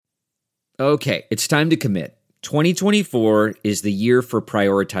Okay, it's time to commit. 2024 is the year for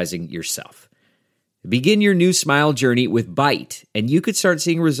prioritizing yourself. Begin your new smile journey with Byte, and you could start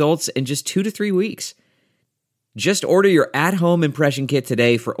seeing results in just 2 to 3 weeks. Just order your at-home impression kit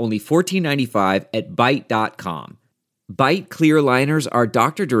today for only $14.95 at Byte.com. Byte clear liners are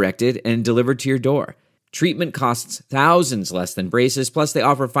doctor-directed and delivered to your door. Treatment costs thousands less than braces, plus they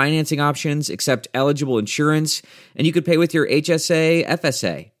offer financing options, accept eligible insurance, and you could pay with your HSA,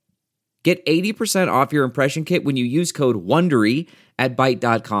 FSA. Get 80% off your impression kit when you use code WONDERY at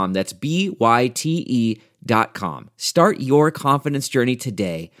Byte.com. That's BYTE.com. Start your confidence journey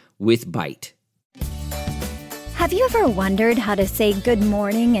today with Byte. Have you ever wondered how to say good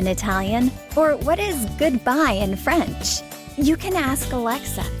morning in Italian? Or what is goodbye in French? You can ask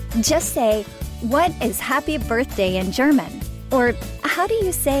Alexa. Just say, what is happy birthday in German? Or how do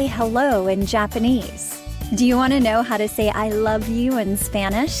you say hello in Japanese? Do you want to know how to say I love you in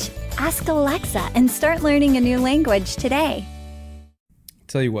Spanish? Ask Alexa and start learning a new language today.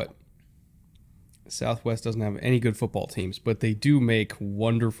 Tell you what, Southwest doesn't have any good football teams, but they do make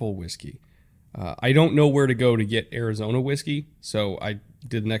wonderful whiskey. I don't know where to go to get Arizona whiskey, so I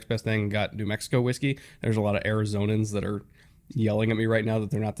did the next best thing and got New Mexico whiskey. There's a lot of Arizonans that are yelling at me right now that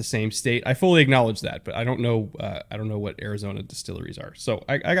they're not the same state. I fully acknowledge that, but I don't know what Arizona distilleries are. So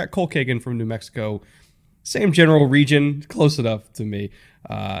I got Colkagan from New Mexico. Same general region, close enough to me.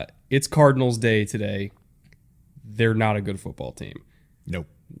 It's Cardinals Day today. They're not a good football team. Nope.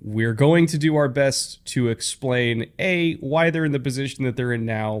 We're going to do our best to explain, A, why they're in the position that they're in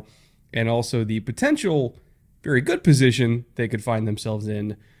now, and also the potential very good position they could find themselves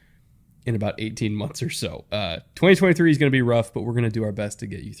in about 18 months or so. 2023 is going to be rough, but we're going to do our best to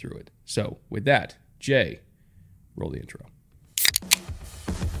get you through it. So with that, Jay, roll the intro.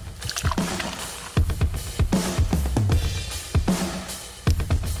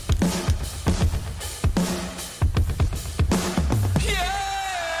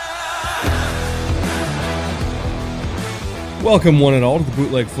 Welcome, one and all, to the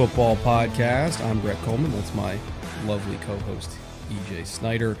Bootleg Football Podcast. I'm Brett Coleman. That's my lovely co-host, EJ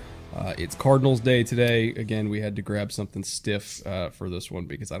Snyder. It's Cardinals Day today. Again, we had to grab something stiff for this one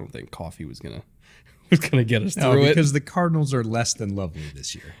because I don't think coffee was gonna get us through it. Because the Cardinals are less than lovely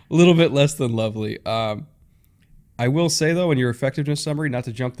this year. A little bit less than lovely. I will say, though, in your effectiveness summary, not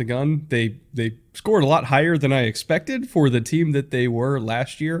to jump the gun, they scored a lot higher than I expected for the team that they were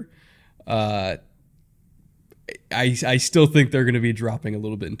last year. I still think they're going to be dropping a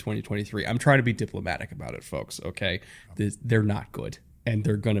little bit in 2023. I'm trying to be diplomatic about it, folks, okay? They're not good, and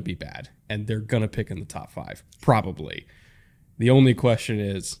they're going to be bad, and they're going to pick in the top 5, probably. The only question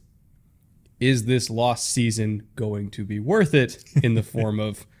is this lost season going to be worth it in the form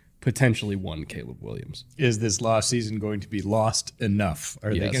of potentially one Caleb Williams? Is this lost season going to be lost enough?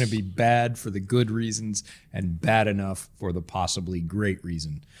 Are they going to be bad for the good reasons and bad enough for the possibly great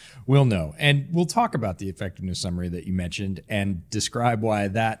reason? We'll know. And we'll talk about the effectiveness summary that you mentioned and describe why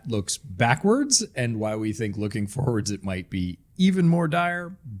that looks backwards and why we think looking forwards it might be even more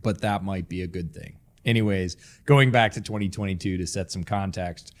dire, but that might be a good thing. Anyways, going back to 2022 to set some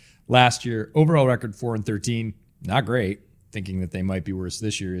context, last year, overall record 4-13, not great. Thinking that they might be worse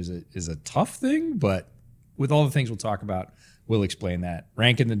this year is a tough thing, but with all the things we'll talk about, we'll explain that.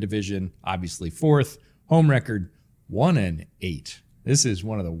 Rank in the division, obviously 4th. Home record, 1-8. This is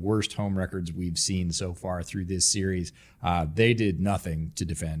one of the worst home records we've seen so far through this series. They did nothing to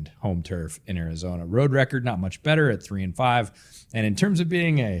defend home turf in Arizona. Road record, not much better at 3-5. And in terms of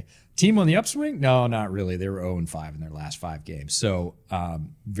being a team on the upswing, no, not really. They were 0-5 in their last 5 games. So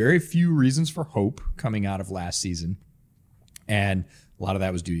very few reasons for hope coming out of last season. And a lot of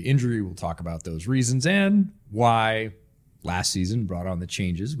that was due to injury. We'll talk about those reasons and why last season brought on the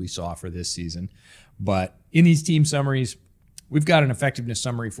changes we saw for this season. But in these team summaries, we've got an effectiveness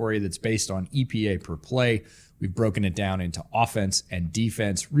summary for you that's based on EPA per play. We've broken it down into offense and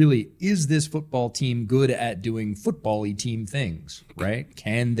defense. Really, is this football team good at doing football-y team things, right?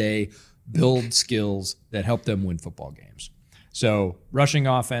 Can they build skills that help them win football games? So rushing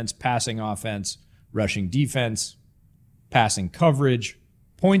offense, rushing defense, passing coverage,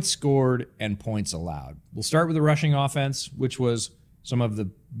 points scored, and points allowed. We'll start with the rushing offense, which was some of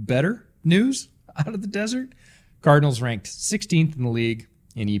the better news out of the desert. Cardinals ranked 16th in the league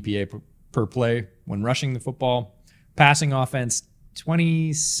in EPA per play when rushing the football. Passing offense,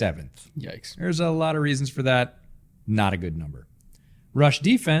 27th. Yikes. There's a lot of reasons for that. Not a good number. Rush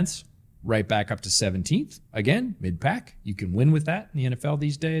defense, right back up to 17th. Again, mid-pack. You can win with that in the NFL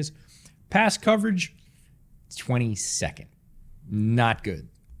these days. Pass coverage, 22nd. Not good.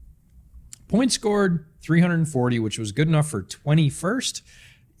 Points scored, 340, which was good enough for 21st.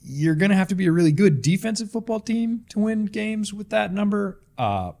 you're going to have to be a really good defensive football team to win games with that number.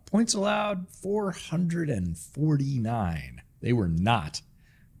 Points allowed, 449. They were not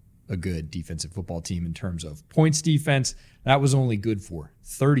a good defensive football team in terms of points defense. That was only good for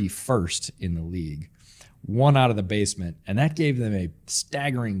 31st in the league. One out of the basement, and that gave them a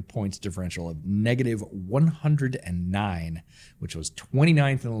staggering points differential of negative 109, which was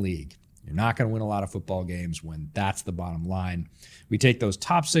 29th in the league. You're not going to win a lot of football games when that's the bottom line. We take those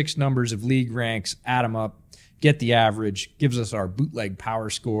top 6 numbers of league ranks, add them up, get the average, gives us our bootleg power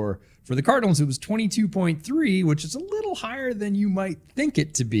score. For the Cardinals, it was 22.3, which is a little higher than you might think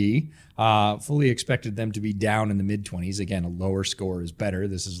it to be. Fully expected them to be down in the mid-20s. Again, a lower score is better.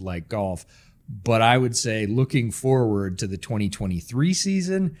 This is like golf. But I would say looking forward to the 2023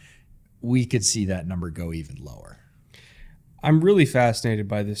 season, we could see that number go even lower. I'm really fascinated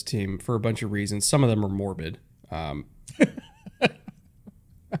by this team for a bunch of reasons. Some of them are morbid.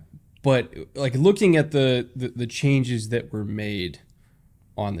 But like looking at the changes that were made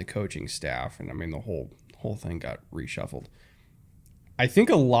on the coaching staff, and I mean the whole thing got reshuffled. I think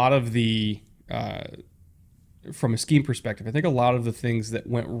a lot of the from a scheme perspective, I think a lot of the things that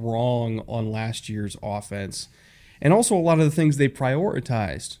went wrong on last year's offense, and also a lot of the things they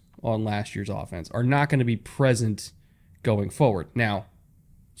prioritized on last year's offense, are not going to be present going forward. Now,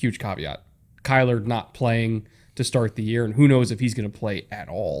 huge caveat: Kyler not playing to start the year, and who knows if he's going to play at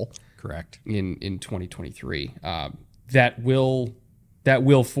all. Correct. In 2023, that will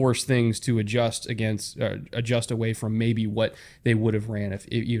force things to adjust away from maybe what they would have ran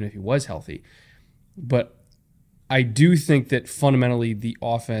even if he was healthy. But I do think that fundamentally the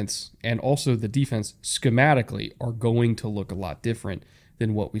offense and also the defense schematically are going to look a lot different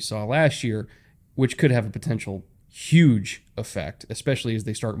than what we saw last year, which could have a potential huge effect, especially as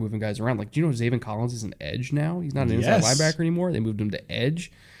they start moving guys around. Like, do you know Zaven Collins is an edge now? He's not an inside linebacker anymore. They moved him to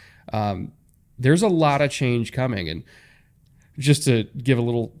edge. There's a lot of change coming. And just to give a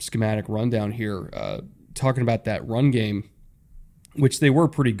little schematic rundown here, talking about that run game, which they were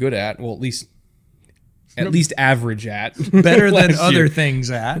pretty good at, well, at least average at. Better than other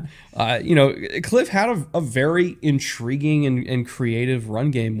things at. Cliff had a very intriguing and creative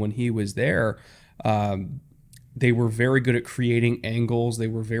run game when he was there. They were very good at creating angles. They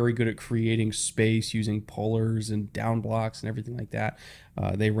were very good at creating space using pullers and down blocks and everything like that.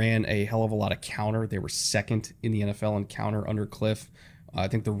 They ran a hell of a lot of counter. They were second in the NFL in counter under Cliff. I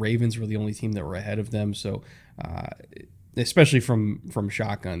think the Ravens were the only team that were ahead of them. So especially from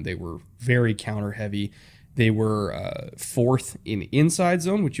shotgun, they were very counter heavy. They were fourth in inside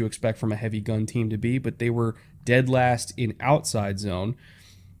zone, which you expect from a heavy gun team to be, but they were dead last in outside zone.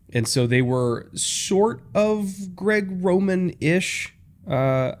 And so they were sort of Greg Roman-ish,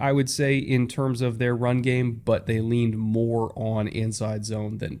 I would say, in terms of their run game, but they leaned more on inside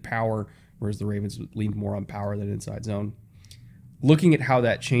zone than power, whereas the Ravens leaned more on power than inside zone. Looking at how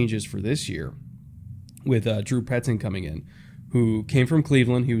that changes for this year, with Drew Petzing coming in, who came from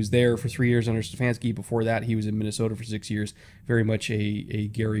Cleveland. He was there for 3 years under Stefanski. Before that, he was in Minnesota for 6 years. Very much a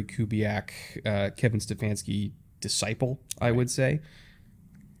Gary Kubiak, Kevin Stefanski disciple, I would say.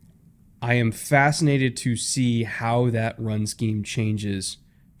 I am fascinated to see how that run scheme changes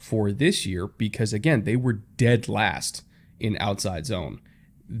for this year because, again, they were dead last in outside zone.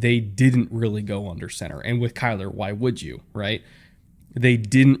 They didn't really go under center. And with Kyler, why would you, right? They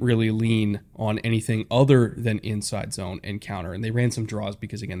didn't really lean on anything other than inside zone and counter. And they ran some draws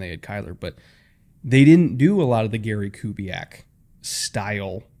because, again, they had Kyler. But they didn't do a lot of the Gary Kubiak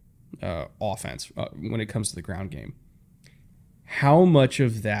style offense when it comes to the ground game. How much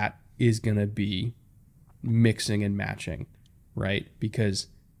of that is going to be mixing and matching, right? Because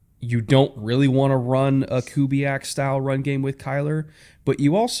you don't really want to run a Kubiak-style run game with Kyler, but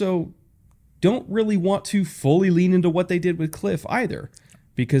you also don't really want to fully lean into what they did with Cliff either,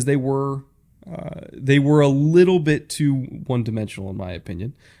 because they were a little bit too one-dimensional, in my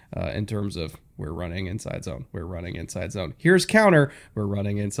opinion, in terms of we're running inside zone, we're running inside zone. Here's counter, we're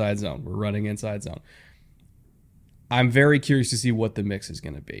running inside zone, we're running inside zone. I'm very curious to see what the mix is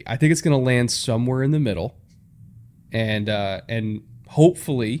going to be. I think it's going to land somewhere in the middle, and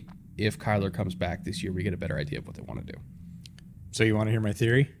hopefully, if Kyler comes back this year, we get a better idea of what they want to do. So you want to hear my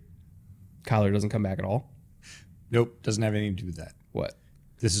theory? Kyler doesn't come back at all? Nope, doesn't have anything to do with that. What?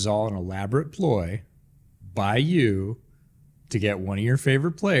 This is all an elaborate ploy by you to get one of your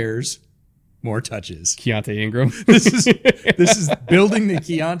favorite players more touches. Keontae Ingram. This is building the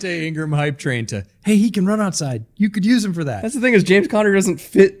Keontae Ingram hype train to, hey, he can run outside. You could use him for that. That's the thing is James Conner doesn't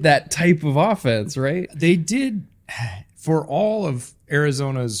fit that type of offense, right? They did, for all of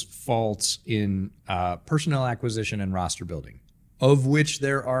Arizona's faults in personnel acquisition and roster building, of which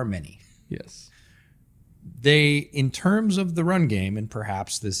there are many. Yes. They, in terms of the run game, and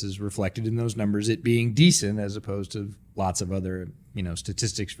perhaps this is reflected in those numbers, it being decent as opposed to lots of other,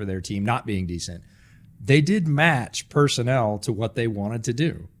 statistics for their team not being decent, they did match personnel to what they wanted to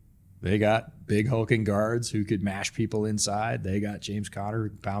do. They got big hulking guards who could mash people inside. They got James Conner who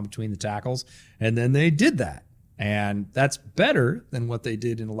could pound between the tackles. And then they did that. And that's better than what they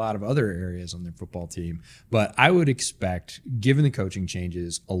did in a lot of other areas on their football team. But I would expect, given the coaching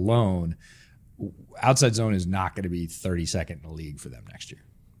changes alone, outside zone is not going to be 32nd in the league for them next year.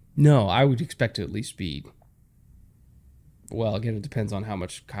 No, I would expect to at least be. Well, again, it depends on how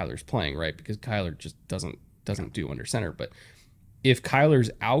much Kyler's playing, right? Because Kyler just doesn't do under center. But if Kyler's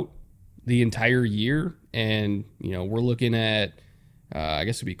out the entire year, and we're looking at, I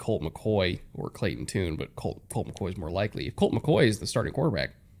guess it'd be Colt McCoy or Clayton Tune, but Colt McCoy is more likely. If Colt McCoy is the starting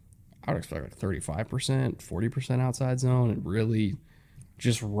quarterback, I would expect 35%, 40% outside zone, and really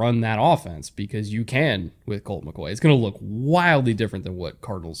just run that offense, because you can with Colt McCoy. It's going to look wildly different than what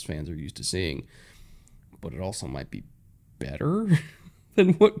Cardinals fans are used to seeing, but it also might be better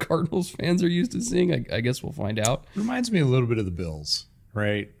than what Cardinals fans are used to seeing. I guess we'll find out. Reminds me a little bit of the Bills,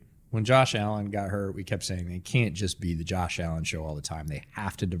 right? When Josh Allen got hurt, we kept saying they can't just be the Josh Allen show all the time. They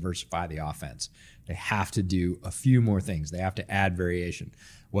have to diversify the offense. They have to do a few more things. They have to add variation.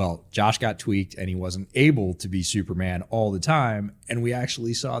 Well, Josh got tweaked and he wasn't able to be Superman all the time. And we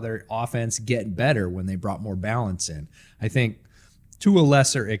actually saw their offense get better when they brought more balance in. I think to a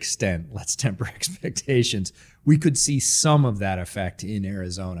lesser extent, let's temper expectations, we could see some of that effect in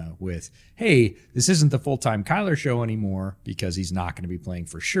Arizona with, hey, this isn't the full-time Kyler show anymore because he's not going to be playing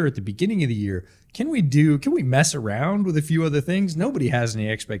for sure at the beginning of the year. Can we mess around with a few other things? Nobody has any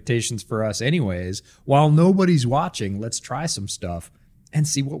expectations for us anyways. While nobody's watching, let's try some stuff and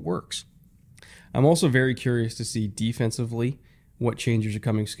see what works. I'm also very curious to see defensively what changes are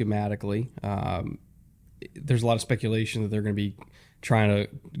coming schematically. There's a lot of speculation that they're going to be trying to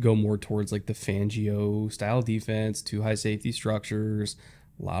go more towards like the Fangio style defense, 2 high safety structures,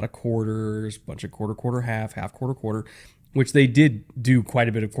 a lot of quarters, bunch of quarter, half, quarter, which they did do quite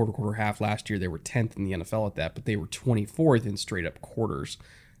a bit of quarter, half last year. They were 10th in the NFL at that, but they were 24th in straight up quarters.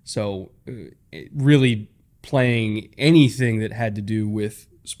 So really playing anything that had to do with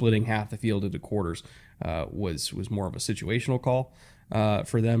splitting half the field into quarters was more of a situational call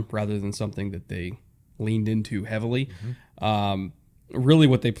for them rather than something that they leaned into heavily. Really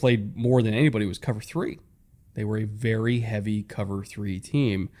what they played more than anybody was cover 3. They were a very heavy cover 3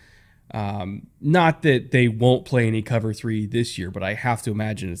 team. Not that they won't play any cover 3 this year, but I have to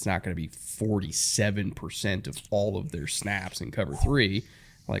imagine it's not going to be 47% of all of their snaps in cover 3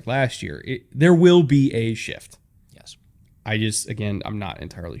 like last year. There will be a shift. Yes. I'm not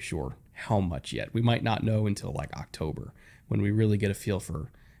entirely sure how much yet. We might not know until like October when we really get a feel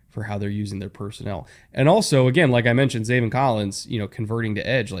for how they're using their personnel. And also, again, like I mentioned, Zaven Collins, converting to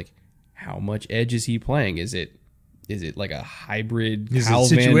edge, like how much edge is he playing? Is it like a hybrid Kyle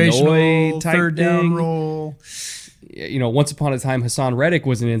Van Noy type third down thing? role? Once upon a time, Hassan Reddick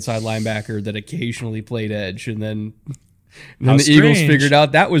was an inside linebacker that occasionally played edge, and then the Eagles figured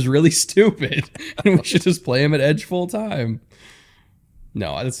out that was really stupid, and we should just play him at edge full time.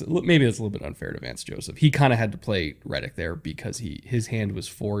 No, maybe that's a little bit unfair to Vance Joseph. He kind of had to play Reddick there because his hand was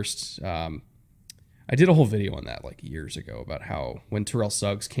forced. I did a whole video on that like years ago about how when Terrell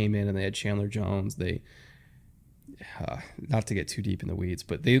Suggs came in and they had Chandler Jones, they not to get too deep in the weeds,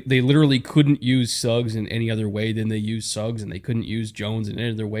 but they literally couldn't use Suggs in any other way than they used Suggs, and they couldn't use Jones in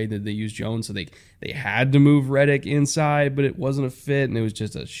any other way than they used Jones. So they had to move Reddick inside, but it wasn't a fit, and it was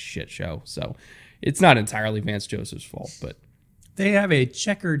just a shit show. So it's not entirely Vance Joseph's fault, but they have a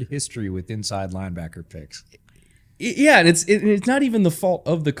checkered history with inside linebacker picks. Yeah, and it's not even the fault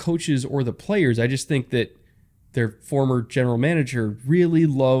of the coaches or the players. I just think that their former general manager really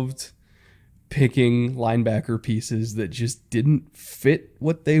loved picking linebacker pieces that just didn't fit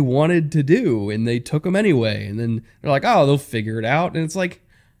what they wanted to do, and they took them anyway. And then they're like, oh, they'll figure it out. And it's like,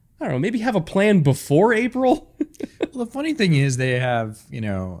 I don't know, maybe have a plan before April. Well, the funny thing is they have,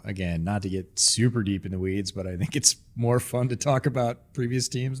 again, not to get super deep in the weeds, but I think it's more fun to talk about previous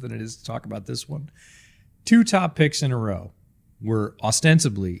teams than it is to talk about this one. 2 top picks in a row were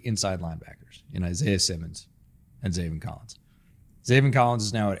ostensibly inside linebackers in Isaiah Simmons and Zaven Collins. Zaven Collins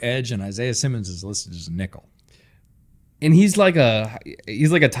is now at edge, and Isaiah Simmons is listed as a nickel. And he's like a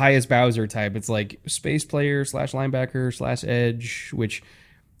Tyus Bowser type. It's like space player / linebacker / edge, which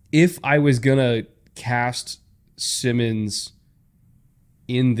if I was going to cast Simmons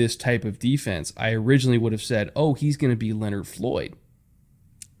in this type of defense, I originally would have said, oh, he's going to be Leonard Floyd.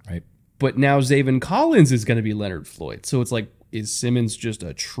 Right. But now Zaven Collins is going to be Leonard Floyd. So it's like, is Simmons just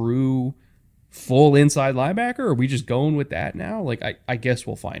a true full inside linebacker? Or are we just going with that now? Like, I guess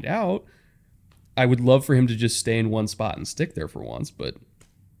we'll find out. I would love for him to just stay in one spot and stick there for once, but,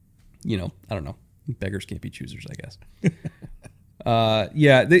 I don't know. Beggars can't be choosers, I guess.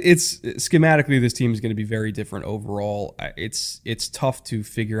 It's schematically, this team is going to be very different overall. It's tough to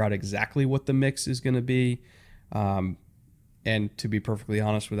figure out exactly what the mix is going to be. And to be perfectly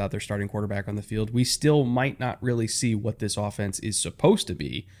honest, without their starting quarterback on the field, we still might not really see what this offense is supposed to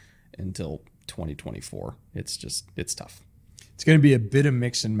be until 2024. It's tough. It's going to be a bit of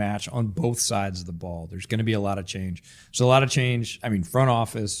mix and match on both sides of the ball. There's going to be a lot of change. So a lot of change, front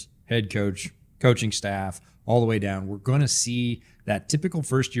office, head coach, coaching staff, all the way down. We're going to see that typical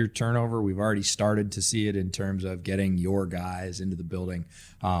first-year turnover. We've already started to see it in terms of getting your guys into the building.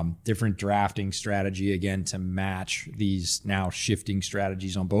 Different drafting strategy, again, to match these now shifting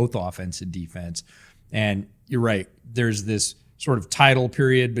strategies on both offense and defense. And you're right. There's this sort of tidal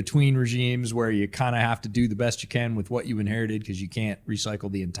period between regimes where you kind of have to do the best you can with what you inherited because you can't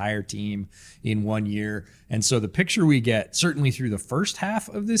recycle the entire team in 1 year. And so the picture we get, certainly through the first half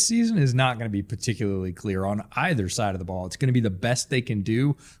of this season, is not going to be particularly clear on either side of the ball. It's going to be the best they can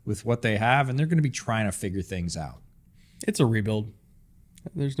do with what they have, and they're going to be trying to figure things out. It's a rebuild.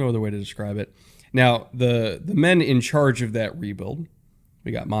 There's no other way to describe it. Now, the men in charge of that rebuild,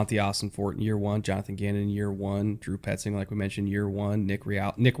 we got Monty Ossenfort in year one, Jonathan Gannon in year one, Drew Petzing, like we mentioned, year one, Nick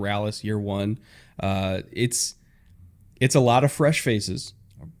Rallis, year one. It's a lot of fresh faces.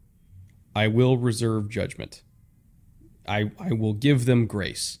 I will reserve judgment. I will give them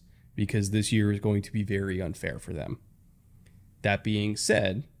grace because this year is going to be very unfair for them. That being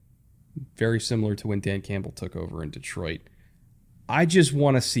said, very similar to when Dan Campbell took over in Detroit, I just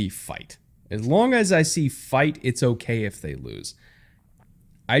want to see fight. As long as I see fight, it's okay if they lose.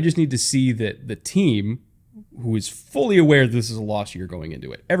 I just need to see that the team, who is fully aware this is a lost year going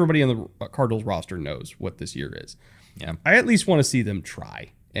into it, everybody on the Cardinals roster knows what this year is. Yeah, I at least want to see them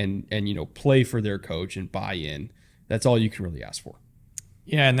try and play for their coach and buy in. That's all you can really ask for.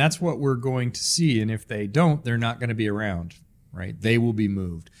 Yeah, and that's what we're going to see. And if they don't, they're not going to be around, right? They will be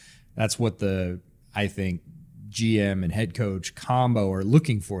moved. That's what I think GM and head coach combo are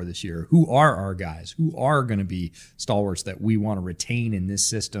looking for this year. Who are our guys? Who are going to be stalwarts that we want to retain in this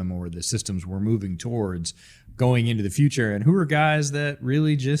system or the systems we're moving towards going into the future? And who are guys that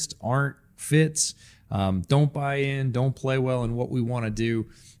really just aren't fits, don't buy in, don't play well in what we want to do?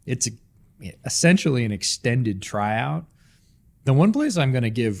 It's essentially an extended tryout. The one place I'm going to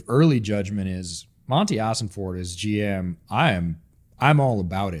give early judgment is Monty Ossenfort as GM. I'm all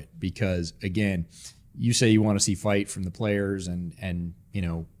about it because, again, you say you want to see fight from the players and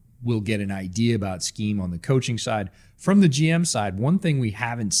we'll get an idea about scheme on the coaching side. From the GM side, one thing we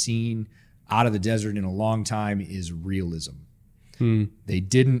haven't seen out of the desert in a long time is realism. They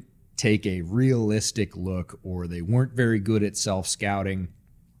didn't take a realistic look, or they weren't very good at self-scouting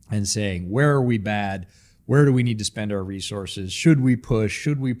and saying, where are we bad? Where do we need to spend our resources? Should we push?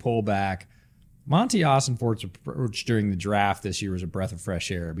 Should we pull back? Monty Ossenfort's approach during the draft this year was a breath of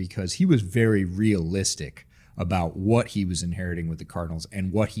fresh air because he was very realistic about what he was inheriting with the Cardinals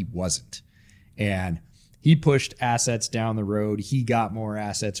and what he wasn't. And he pushed assets down the road. He got more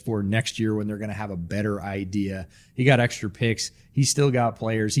assets for next year when they're going to have a better idea. He got extra picks. He still got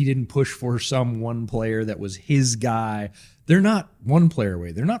players. He didn't push for some one player that was his guy. They're not one player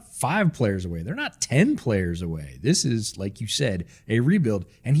away. They're not 5 players away. They're not 10 players away. This is, like you said, a rebuild.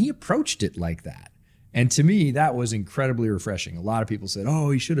 And he approached it like that. And to me, that was incredibly refreshing. A lot of people said,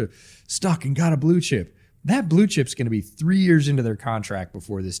 he should have stuck and got a blue chip. That blue chip's going to be 3 years into their contract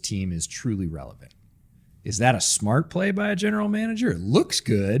before this team is truly relevant. Is that a smart play by a general manager? It looks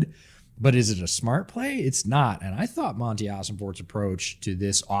good, but is it a smart play? It's not. And I thought Monty Ossenfort's approach to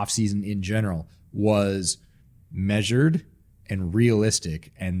this offseason in general was measured and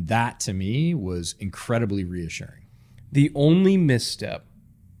realistic, and that to me was incredibly reassuring. The only misstep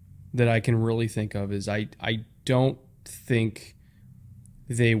that I can really think of is I don't think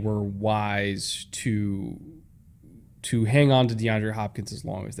they were wise to hang on to DeAndre Hopkins as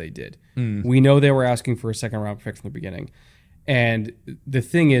long as they did. We know they were asking for a second-round pick from the beginning. And the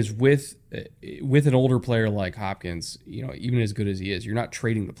thing is, with an older player like Hopkins, even as good as he is, you're not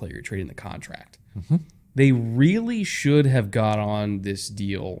trading the player, you're trading the contract. Mm-hmm. They really should have got on this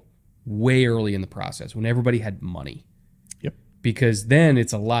deal way early in the process when everybody had money. Yep. Because then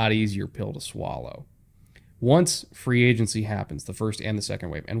it's a lot easier pill to swallow. Once free agency happens, the first and the second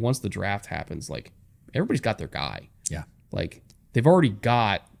wave, and once the draft happens, everybody's got their guy. Yeah. They've already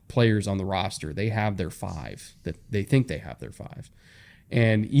got players on the roster. They have their 5 that they think they have their 5.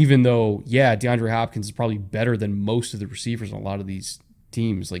 And even though, DeAndre Hopkins is probably better than most of the receivers on a lot of these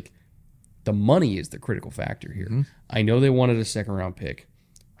teams, like the money is the critical factor here. Mm-hmm. I know they wanted a second-round pick.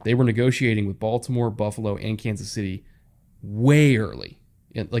 They were negotiating with Baltimore, Buffalo, and Kansas City way early.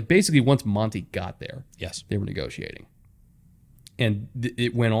 And like basically once Monty got there, yes, they were negotiating. And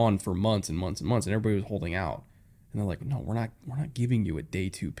it went on for months and months and months, and everybody was holding out. And they're like, no, we're not giving you a day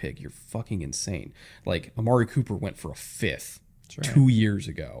 2 pick. You're fucking insane. Like Amari Cooper went for a 5th 2 years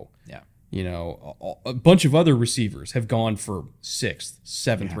ago. Yeah. You know, a bunch of other receivers have gone for 6th,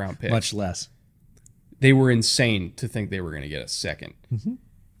 7th round picks. Much less. They were insane to think they were going to get a second. Mm-hmm.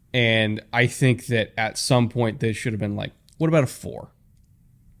 And I think that at some point they should have been like, what about a 4?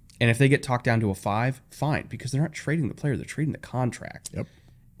 And if they get talked down to a 5, fine, because they're not trading the player, they're trading the contract. Yep.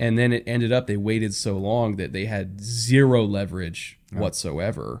 And then it ended up they waited so long that they had zero leverage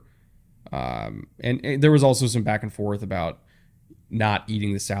whatsoever. And there was also some back and forth about not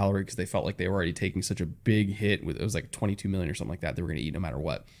eating the salary because they felt like they were already taking such a big hit. It was like $22 million or something like that. They were going to eat no matter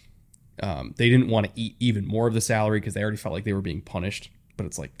what. They didn't want to eat even more of the salary because they already felt like they were being punished. But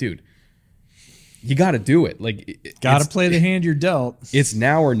it's like, dude, you got to do it. Like, got to play the hand you're dealt. It's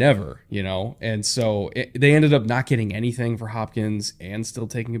now or never, you know? And so they ended up not getting anything for Hopkins and still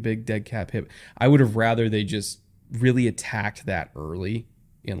taking a big dead cap hit. I would have rather they just really attacked that early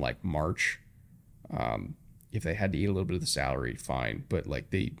in like March. If they had to eat a little bit of the salary, fine. But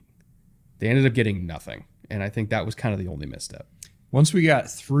like they ended up getting nothing. And I think that was kind of the only misstep. Once we got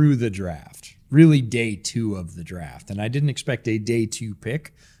through the draft, really day 2 of the draft, and I didn't expect a day 2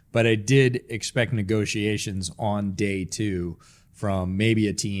 pick, but I did expect negotiations on day 2 from maybe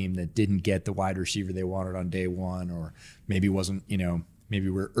a team that didn't get the wide receiver they wanted on day 1, or maybe wasn't, maybe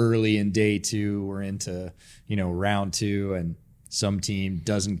we're early in day 2, we're into, round 2, and some team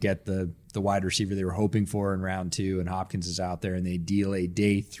doesn't get the wide receiver they were hoping for in round 2, and Hopkins is out there and they deal a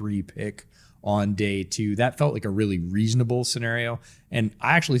day 3 pick on day 2. That felt like a really reasonable scenario, and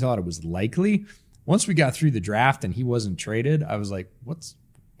I actually thought it was likely. Once we got through the draft and he wasn't traded, I was like, what's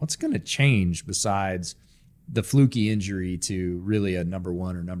going to change besides the fluky injury to really a number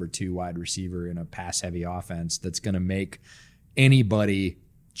 1 or number 2 wide receiver in a pass-heavy offense that's going to make anybody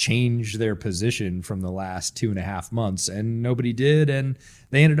change their position from the last 2.5 months? And nobody did, and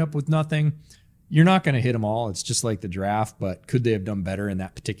they ended up with nothing. You're not going to hit them all. It's just like the draft, but could they have done better in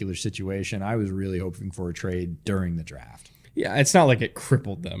that particular situation? I was really hoping for a trade during the draft. Yeah, it's not like it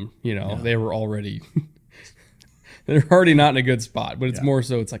crippled them. No. They were already... They're already not in a good spot, but it's more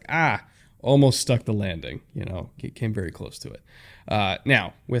so it's like, almost stuck the landing. It came very close to it.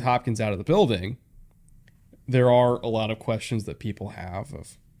 Now, with Hopkins out of the building, there are a lot of questions that people have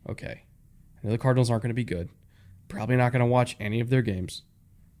of, okay, I know the Cardinals aren't going to be good. Probably not going to watch any of their games,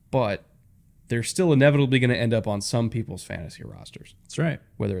 but they're still inevitably going to end up on some people's fantasy rosters. That's right.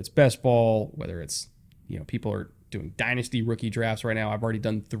 Whether it's best ball, whether it's, people are doing dynasty rookie drafts right now. I've already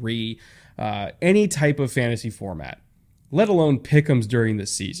done 3. Any type of fantasy format, let alone pick'ems during the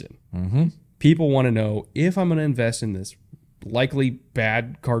season. Mm-hmm. People want to know, if I'm going to invest in this likely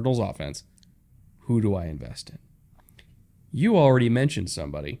bad Cardinals offense, who do I invest in? You already mentioned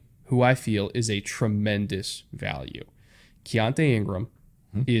somebody who I feel is a tremendous value. Keontae Ingram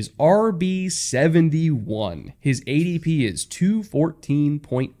is RB71. His ADP is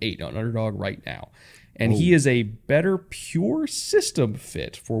 214.8 on Underdog right now. And he is a better pure system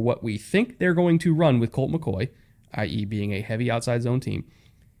fit for what we think they're going to run with Colt McCoy, i.e. being a heavy outside zone team.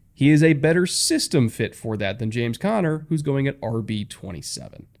 He is a better system fit for that than James Conner, who's going at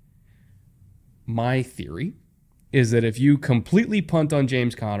RB27. My theory is that if you completely punt on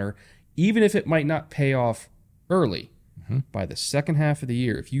James Conner, even if it might not pay off early, by the second half of the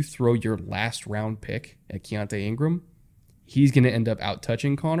year, if you throw your last round pick at Keontae Ingram, he's going to end up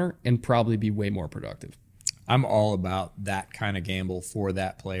out-touching Conner and probably be way more productive. I'm all about that kind of gamble for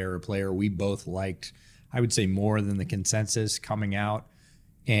that player, a player we both liked, I would say more than the consensus coming out.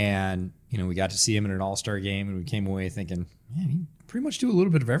 And, we got to see him in an all-star game, and we came away thinking, man, he pretty much do a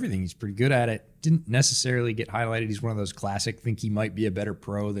little bit of everything. He's pretty good at it. Didn't necessarily get highlighted. He's one of those classic, think he might be a better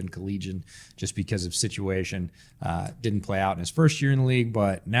pro than collegiate just because of situation. Didn't play out in his first year in the league,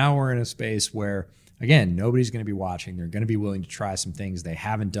 but now we're in a space where, again, nobody's going to be watching. They're going to be willing to try some things they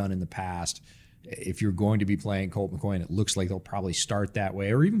haven't done in the past. If you're going to be playing Colt McCoy, and it looks like they'll probably start that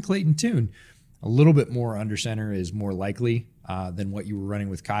way, or even Clayton Tune, a little bit more under center is more likely than what you were running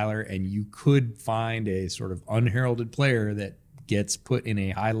with Kyler, and you could find a sort of unheralded player that gets put in a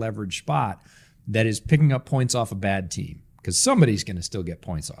high leverage spot that is picking up points off a bad team, because somebody's going to still get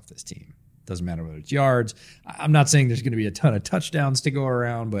points off this team. Doesn't matter whether it's yards. I'm not saying there's going to be a ton of touchdowns to go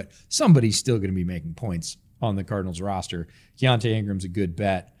around, but somebody's still going to be making points on the Cardinals roster. Keontae Ingram's a good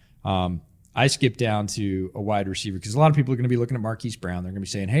bet. I skipped down to a wide receiver because a lot of people are going to be looking at Marquise Brown. They're going to be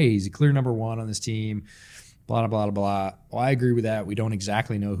saying, hey, he's a clear number one on this team, blah, blah, blah, blah. Well, I agree with that. We don't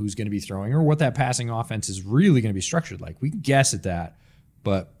exactly know who's going to be throwing or what that passing offense is really going to be structured like. We can guess at that.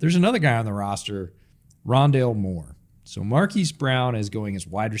 But there's another guy on the roster, Rondale Moore. So Marquise Brown is going as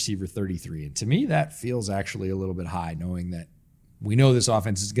wide receiver 33. And to me, that feels actually a little bit high, knowing that we know this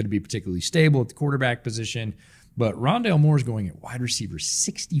offense is going to be particularly stable at the quarterback position. But Rondale Moore is going at wide receiver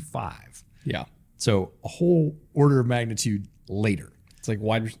 65. Yeah. So a whole order of magnitude later. It's like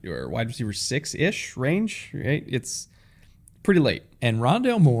wide receiver 6-ish range, right? It's pretty late. And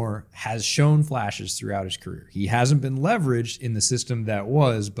Rondale Moore has shown flashes throughout his career. He hasn't been leveraged in the system that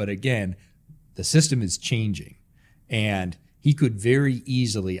was, but again, the system is changing. And he could very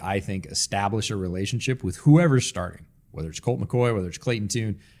easily, I think, establish a relationship with whoever's starting, whether it's Colt McCoy, whether it's Clayton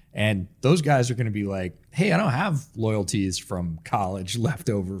Tune. And those guys are going to be like, hey, I don't have loyalties from college left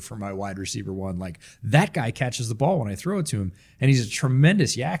over for my wide receiver one. Like, that guy catches the ball when I throw it to him, and he's a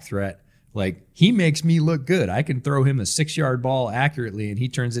tremendous yak threat. Like, he makes me look good. I can throw him a 6-yard ball accurately, and he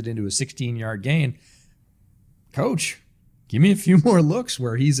turns it into a 16-yard gain. Coach, give me a few more looks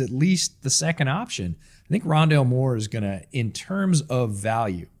where he's at least the second option. I think Rondale Moore is going to, in terms of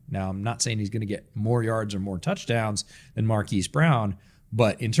value, now I'm not saying he's going to get more yards or more touchdowns than Marquise Brown,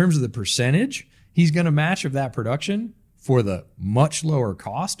 but in terms of the percentage, he's going to match of that production for the much lower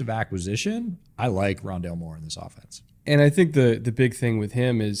cost of acquisition. I like Rondale Moore in this offense. And I think the big thing with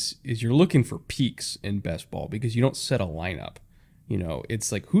him is you're looking for peaks in best ball because you don't set a lineup. You know,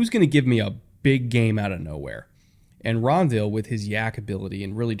 it's like, who's going to give me a big game out of nowhere? And Rondale, with his yak ability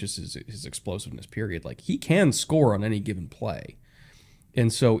and really just his explosiveness, period, like, he can score on any given play.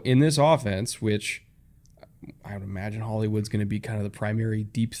 And so in this offense, which I would imagine Hollywood's going to be kind of the primary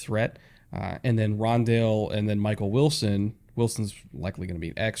deep threat, and then Rondale and then Michael Wilson. Wilson's likely going to be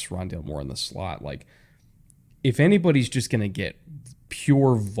an X, Rondale Moore in the slot. Like, if anybody's just going to get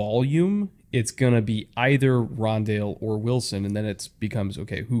pure volume, it's going to be either Rondale or Wilson, and then it becomes,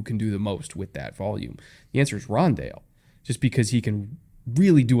 okay, who can do the most with that volume? The answer is Rondale, just because he can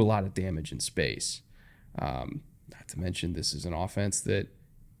really do a lot of damage in space. Not to mention, this is an offense that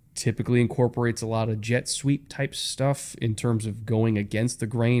typically incorporates a lot of jet sweep type stuff in terms of going against the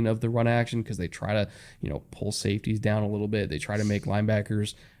grain of the run action, because they try to, pull safeties down a little bit. They try to make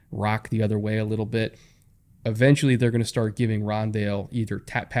linebackers rock the other way a little bit. Eventually, they're going to start giving Rondale either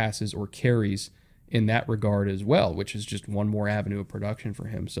tap passes or carries in that regard as well, which is just one more avenue of production for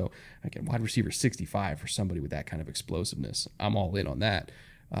him. So, again, wide receiver 65 for somebody with that kind of explosiveness. I'm all in on that.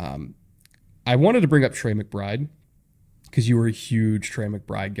 I wanted to bring up Trey McBride because you were a huge Trey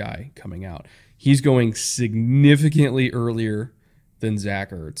McBride guy coming out. He's going significantly earlier than Zach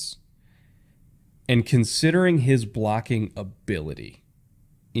Ertz. And considering his blocking ability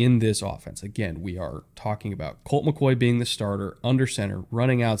in this offense, again, we are talking about Colt McCoy being the starter, under center,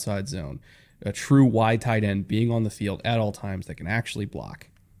 running outside zone, a true wide tight end being on the field at all times that can actually block.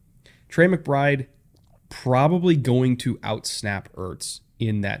 Trey McBride probably going to outsnap Ertz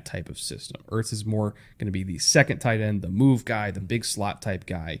in that type of system. Ertz is more going to be the second tight end, the move guy, the big slot type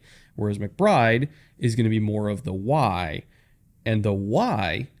guy, whereas McBride is going to be more of the Y. And the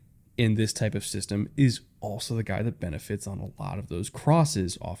Y in this type of system is also the guy that benefits on a lot of those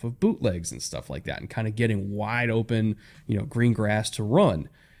crosses off of bootlegs and stuff like that, and kind of getting wide open, green grass to run,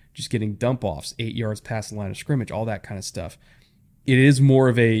 just getting dump offs, 8 yards past the line of scrimmage, all that kind of stuff. It is more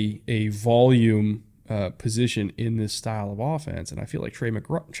of a volume position in this style of offense, and I feel like Trey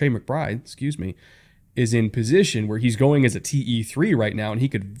McBride, is in position where he's going as a TE3 right now, and he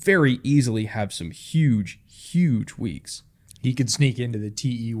could very easily have some huge weeks. He could sneak into the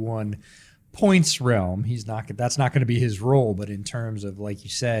TE1 points realm. That's not going to be his role, but in terms of, like you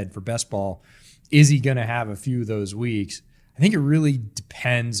said, for best ball, is he going to have a few of those weeks? I think it really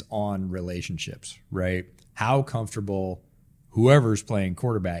depends on relationships, right? How comfortable whoever's playing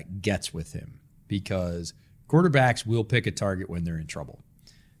quarterback gets with him, because quarterbacks will pick a target when they're in trouble.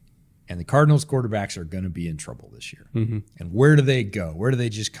 And the Cardinals quarterbacks are going to be in trouble this year. Mm-hmm. And where do they go? Where do they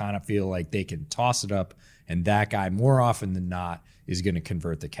just kind of feel like they can toss it up and that guy more often than not is going to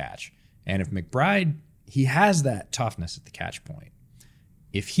convert the catch? And if McBride, he has that toughness at the catch point.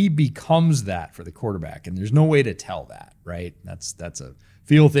 If he becomes that for the quarterback, and there's no way to tell that, right? That's a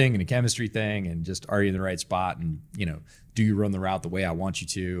feel thing and a chemistry thing, and just are you in the right spot, and do you run the route the way I want you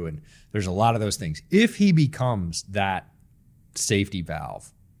to? And there's a lot of those things. If he becomes that safety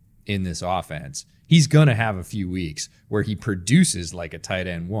valve in this offense, he's going to have a few weeks where he produces like a tight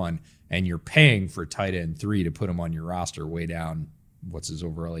end 1, and you're paying for tight end 3 to put him on your roster way down what's his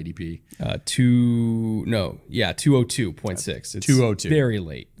overall ADP? 202.6. It's 202. Very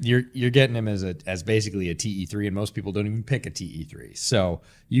late. You're getting him as basically a TE3, and most people don't even pick a TE3. So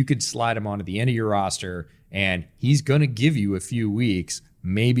you could slide him onto the end of your roster, and he's going to give you a few weeks,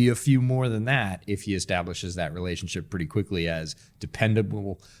 maybe a few more than that, if he establishes that relationship pretty quickly as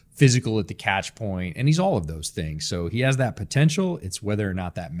dependable, physical at the catch point, and he's all of those things. So he has that potential. It's whether or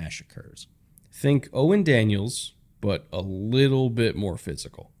not that mesh occurs. Think Owen Daniels, but a little bit more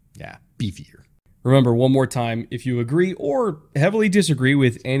physical. Yeah, beefier. Remember, one more time, if you agree or heavily disagree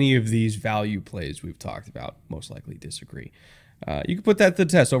with any of these value plays we've talked about, most likely disagree, you can put that to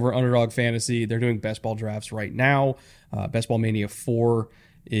the test over Underdog Fantasy. They're doing best ball drafts right now. Best Ball Mania 4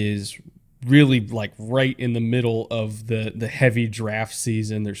 is really like right in the middle of the heavy draft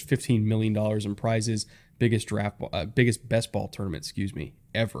season. There's $15 million in prizes. Biggest best ball tournament,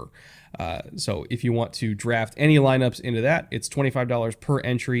 ever. So if you want to draft any lineups into that, it's $25 per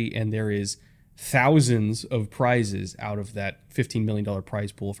entry, and there is thousands of prizes out of that $15 million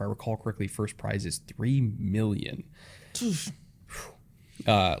prize pool. If I recall correctly, first prize is $3 million.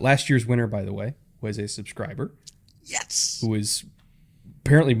 Last year's winner, by the way, was a subscriber. Yes. Who is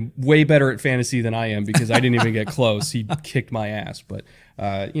apparently way better at fantasy than I am, because I didn't even get close. He kicked my ass. But,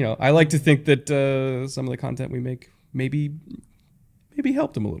 I like to think that some of the content we make maybe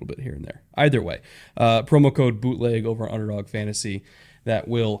helped him a little bit here and there. Either way, promo code bootleg over on Underdog Fantasy. That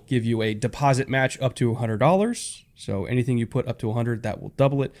will give you a deposit match up to $100. So anything you put up to $100, that will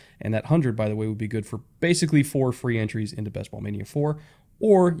double it. And that $100, by the way, would be good for basically 4 free entries into Best Ball Mania 4.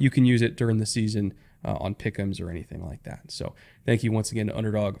 Or you can use it during the season on pick'ems or anything like that. So thank you once again to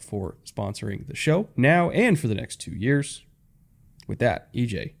Underdog for sponsoring the show now and for the next 2 years. With that,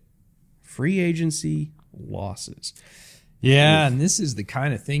 EJ, free agency losses. Yeah, and this is the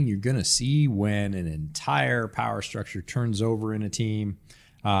kind of thing you're going to see when an entire power structure turns over in a team.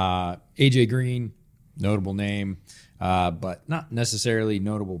 AJ Green, notable name, but not necessarily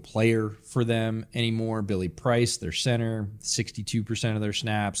notable player for them anymore. Billy Price, their center, 62% of their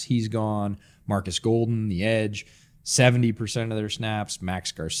snaps. He's gone. Marcus Golden, the edge, 70% of their snaps.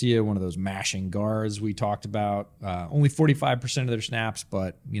 Max Garcia, one of those mashing guards we talked about, only 45% of their snaps,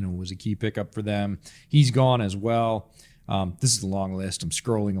 but was a key pickup for them. He's gone as well. This is a long list. I'm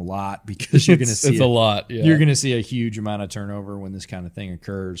scrolling a lot because you're going to see it's a lot. Yeah. You're going to see a huge amount of turnover when this kind of thing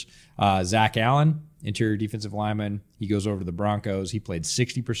occurs. Zach Allen, interior defensive lineman, he goes over to the Broncos. He played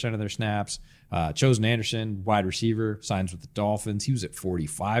 60% of their snaps. Chosen Anderson, wide receiver, signs with the Dolphins. He was at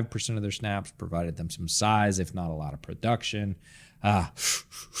 45% of their snaps, provided them some size, if not a lot of production.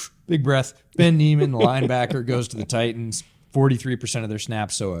 Big breath. Ben Neiman, the linebacker, goes to the Titans. 43% of their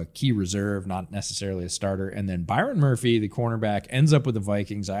snaps, so a key reserve, not necessarily a starter. And then Byron Murphy, the cornerback, ends up with the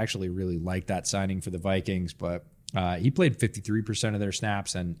Vikings. I actually really like that signing for the Vikings, but he played 53% of their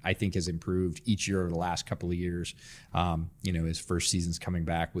snaps and I think has improved each year over the last couple of years. His first season's coming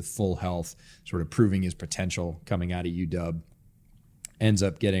back with full health, sort of proving his potential coming out of UW. Ends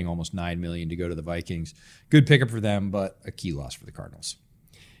up getting almost $9 million to go to the Vikings. Good pickup for them, but a key loss for the Cardinals.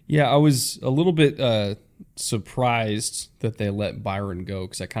 Yeah, I was a little bit surprised that they let Byron go,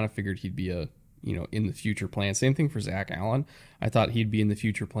 because I kind of figured he'd be in the future plan. Same thing for Zach Allen. I thought he'd be in the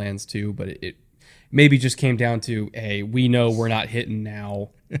future plans too, but it maybe just came down to, hey, we know we're not hitting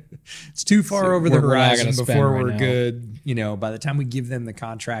now. It's too far over the horizon before we're right good. By the time we give them the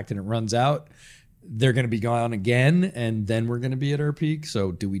contract and it runs out, they're going to be gone again, and then we're going to be at our peak.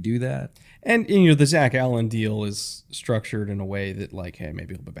 So do we do that? And the Zach Allen deal is structured in a way that, like, hey,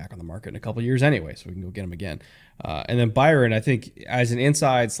 maybe he'll be back on the market in a couple of years anyway, so we can go get him again. And then Byron, I think, as an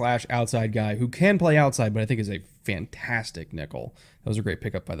inside/outside guy who can play outside, but I think is a fantastic nickel. That was a great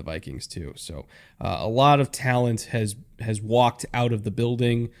pickup by the Vikings too. So a lot of talent has walked out of the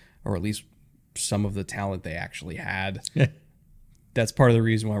building, or at least some of the talent they actually had. That's part of the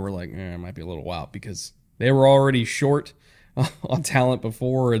reason why we're like, it might be a little while, because they were already short on talent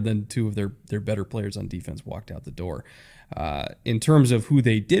before, and then 2 of their better players on defense walked out the door. In terms of who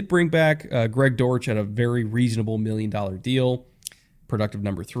they did bring back, Greg Dortch had a very reasonable $1 million deal, productive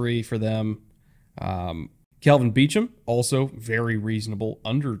number 3 for them. Calvin Beachum, also very reasonable,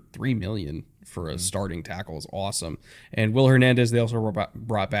 under $3 million for a starting tackle is awesome. And Will Hernandez, they also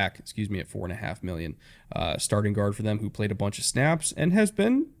brought back, at $4.5 million, starting guard for them, who played a bunch of snaps and has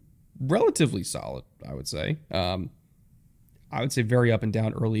been relatively solid, I would say. I would say very up and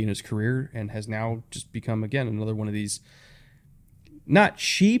down early in his career, and has now just become, again, another one of these not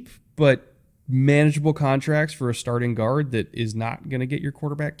cheap, but manageable contracts for a starting guard that is not going to get your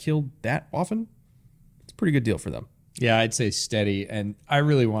quarterback killed that often. It's a pretty good deal for them. Yeah, I'd say steady. And I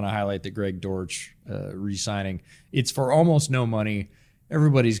really want to highlight the Greg Dortch re-signing. It's for almost no money.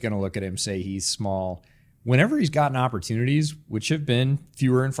 everybody's going to look at him, say he's small. Whenever he's gotten opportunities, which have been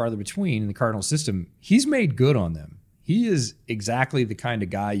fewer and farther between in the Cardinal system, he's made good on them. He is exactly the kind of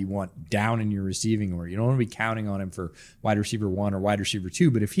guy you want down in your receiving order. You don't want to be counting on him for wide receiver 1 or wide receiver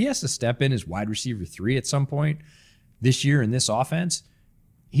 2, but if he has to step in as wide receiver 3 at some point this year in this offense,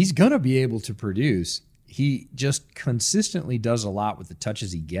 he's going to be able to produce. He just consistently does a lot with the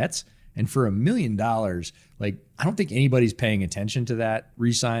touches he gets. And for $1 million, like, I don't think anybody's paying attention to that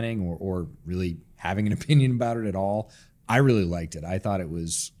re-signing or really having an opinion about it at all. I really liked it. I thought it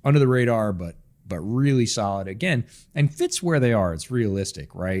was under the radar, but really solid again, and fits where they are. It's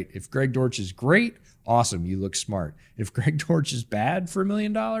realistic, right? If Greg Dortch is great, awesome, you look smart. If Greg Dortch is bad for $1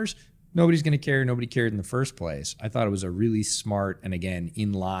 million, nobody's going to care. Nobody cared in the first place. I thought it was a really smart and, again,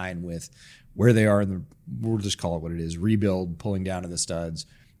 in line with where they are in the, we'll just call it what it is, rebuild, pulling down to the studs.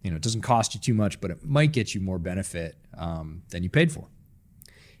 It doesn't cost you too much, but it might get you more benefit than you paid for.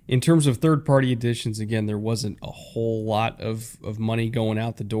 In terms of third-party additions, again, there wasn't a whole lot of money going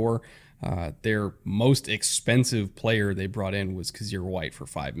out the door. Their most expensive player they brought in was Kazir White for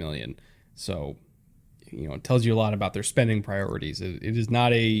 $5 million. So, it tells you a lot about their spending priorities. It is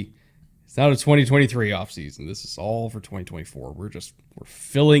not it's not a 2023 offseason. This is all for 2024. We're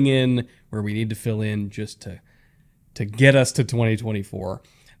filling in where we need to fill in just to get us to 2024.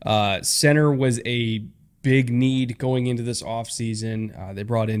 Center was a big need going into this offseason. They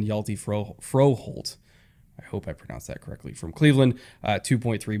brought in Hjalte Froholt. I hope I pronounced that correctly, from Cleveland,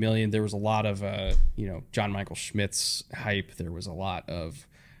 $2.3 million. There was a lot of, John Michael Schmidt's hype. There was a lot of,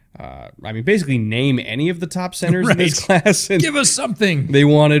 basically name any of the top centers in this class. And give us something. They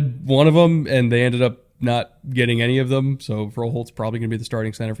wanted one of them, and they ended up not getting any of them. So Froholt's probably going to be the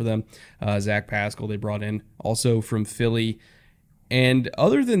starting center for them. Zach Pascal they brought in, also from Philly. And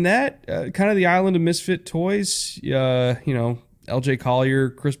other than that, kind of the island of misfit toys, LJ Collier,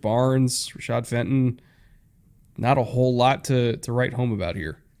 Chris Barnes, Rashad Fenton. Not a whole lot to write home about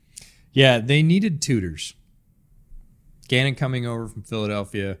here. Yeah, they needed tutors. Gannon coming over from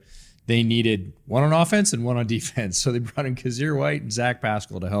Philadelphia. They needed one on offense and one on defense. So they brought in Kazir White and Zach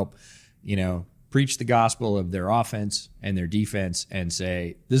Pascal to help, preach the gospel of their offense and their defense and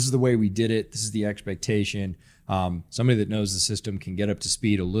say, this is the way we did it. This is the expectation. Somebody that knows the system can get up to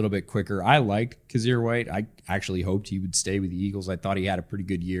speed a little bit quicker. I liked Kazir White. I actually hoped he would stay with the Eagles. I thought he had a pretty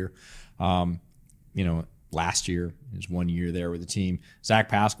good year. Last year, his 1 year there with the team. Zach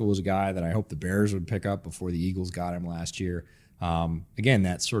Pascal was a guy that I hope the Bears would pick up before the Eagles got him last year. Again,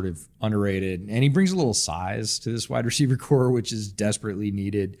 that's sort of underrated. And he brings a little size to this wide receiver core, which is desperately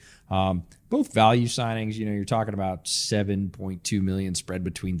needed. Both value signings, you're talking about $7.2 million spread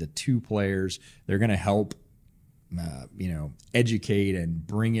between the two players. They're going to help educate and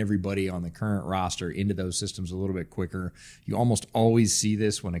bring everybody on the current roster into those systems a little bit quicker. You almost always see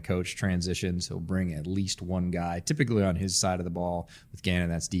this when a coach transitions. He'll bring at least one guy, typically on his side of the ball. With Gannon,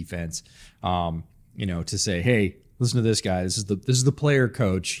 that's defense. To say, hey, listen to this guy. This is the player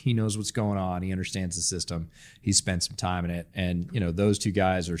coach. He knows what's going on. He understands the system. He's spent some time in it. And, those two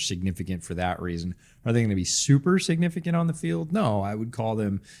guys are significant for that reason. Are they going to be super significant on the field? No, I would call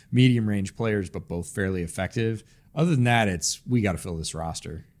them medium range players, but both fairly effective. Other than that, we got to fill this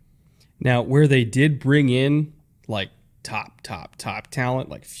roster. Now, where they did bring in like top talent,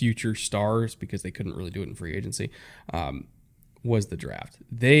 like future stars, because they couldn't really do it in free agency, was the draft.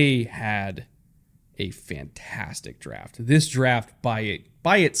 They had a fantastic draft. This draft by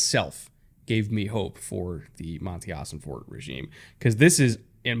itself gave me hope for the Monty Ossenfort regime, because this is,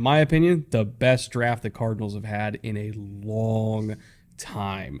 in my opinion, the best draft the Cardinals have had in a long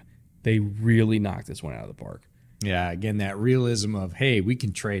time. They really knocked this one out of the park. Yeah, again, that realism of, hey, we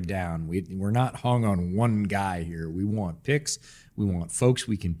can trade down. We're not hung on one guy here. We want picks. We want folks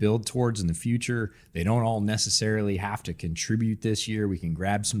we can build towards in the future. They don't all necessarily have to contribute this year. We can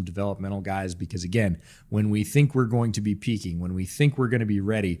grab some developmental guys because, again, when we think we're going to be peaking, when we think we're going to be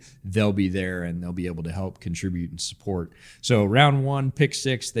ready, they'll be there and they'll be able to help contribute and support. So round 1, pick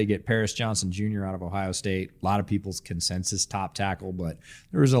 6, they get Paris Johnson Jr. out of Ohio State. A lot of people's consensus top tackle, but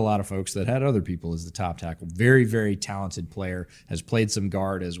there was a lot of folks that had other people as the top tackle. Very, very talented player, has played some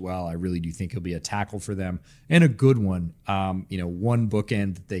guard as well. I really do think he'll be a tackle for them and a good one. One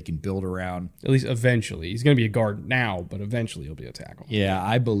bookend that they can build around. At least eventually. He's going to be a guard now, but eventually he'll be a tackle. Yeah,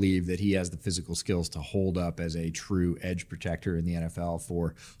 I believe that he has the physical skills to hold up as a true edge protector in the NFL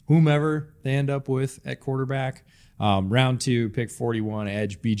for whomever they end up with at quarterback. Round 2, pick 41,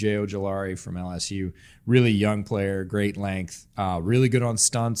 edge B.J. Ojulari from LSU. Really young player, great length, really good on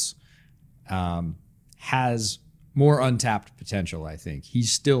stunts. Has more untapped potential, I think.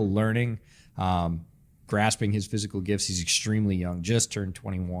 He's still learning. grasping his physical gifts. He's extremely young, just turned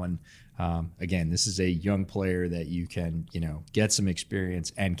 21. Again, this is a young player that you can, get some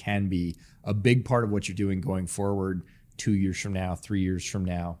experience and can be a big part of what you're doing going forward 2 years from now, 3 years from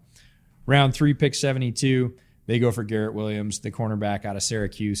now. Round 3, pick 72. They go for Garrett Williams, the cornerback out of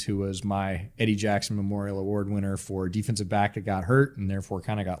Syracuse, who was my Eddie Jackson Memorial Award winner for defensive back that got hurt and therefore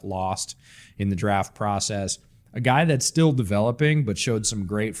kind of got lost in the draft process. A guy that's still developing but showed some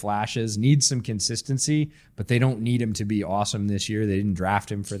great flashes, needs some consistency, but they don't need him to be awesome this year. They didn't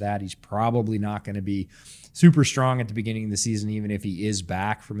draft him for that. He's probably not going to be super strong at the beginning of the season, even if he is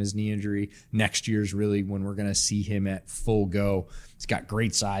back from his knee injury. Next year's really when we're going to see him at full go. He's got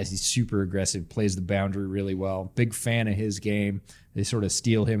great size. He's super aggressive, plays the boundary really well. Big fan of his game. They sort of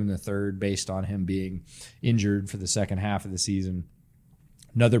steal him in the third based on him being injured for the second half of the season.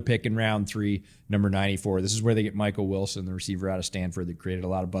 Another pick in round 3, number 94. This is where they get Michael Wilson, the receiver out of Stanford that created a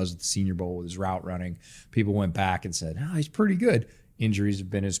lot of buzz at the Senior Bowl with his route running. People went back and said, he's pretty good. Injuries have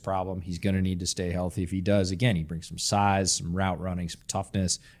been his problem. He's going to need to stay healthy. If he does, again, he brings some size, some route running, some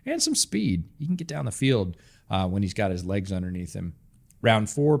toughness, and some speed. He can get down the field when he's got his legs underneath him. Round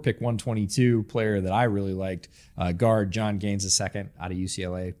 4, pick 122, player that I really liked, guard John Gaines II out of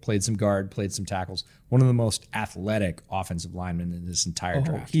UCLA. Played some guard, played some tackles. One of the most athletic offensive linemen in this entire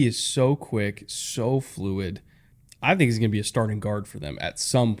draft. He is so quick, so fluid. I think he's going to be a starting guard for them at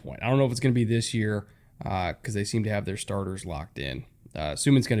some point. I don't know if it's going to be this year because they seem to have their starters locked in.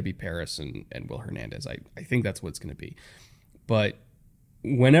 Assuming it's going to be Paris and Will Hernandez. I think that's what it's going to be. But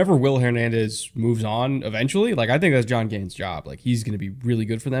whenever Will Hernandez moves on eventually, I think that's John Gaines' job. He's going to be really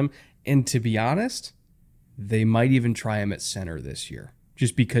good for them. And to be honest, they might even try him at center this year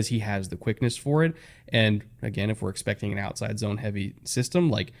just because he has the quickness for it. And again, if we're expecting an outside zone heavy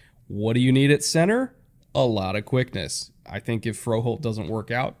system, what do you need at center? A lot of quickness. I think if Froholt doesn't work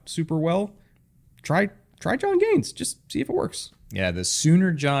out super well, try John Gaines. Just see if it works. Yeah, the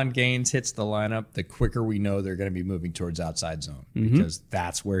sooner John Gaines hits the lineup, the quicker we know they're going to be moving towards outside zone because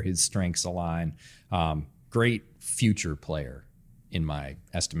that's where his strengths align. Great future player, in my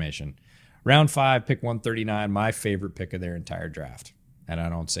estimation. Round 5, pick 139, my favorite pick of their entire draft. And I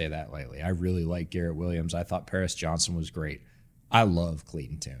don't say that lightly. I really like Garrett Williams. I thought Paris Johnson was great. I love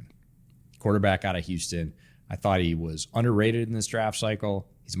Clayton Tune, quarterback out of Houston. I thought he was underrated in this draft cycle.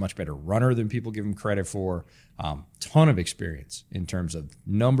 He's a much better runner than people give him credit for. Ton of experience in terms of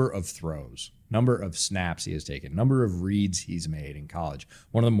number of throws, number of snaps he has taken, number of reads he's made in college.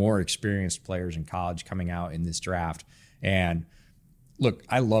 One of the more experienced players in college coming out in this draft. And look,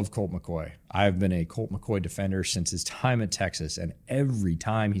 I love Colt McCoy. I've been a Colt McCoy defender since his time at Texas. And every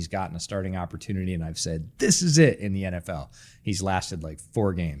time he's gotten a starting opportunity and I've said, this is it in the NFL, he's lasted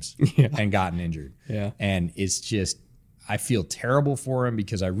 4 games and gotten injured. Yeah. And it's just, I feel terrible for him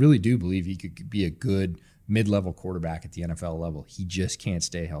because I really do believe he could be a good mid-level quarterback at the NFL level. He just can't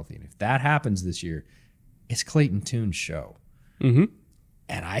stay healthy. And if that happens this year, it's Clayton Tune's show. Mm-hmm.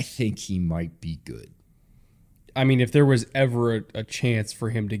 And I think he might be good. I mean, if there was ever a chance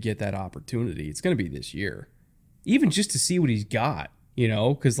for him to get that opportunity, it's going to be this year. Even just to see what he's got,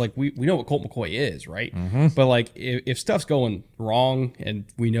 because we know what Colt McCoy is, right? Mm-hmm. But if stuff's going wrong and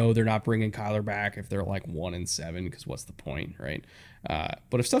we know they're not bringing Kyler back if they're 1-7, because what's the point, right?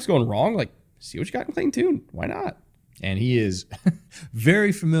 But if stuff's going wrong, see what you got in Clayton Tune. Why not? And he is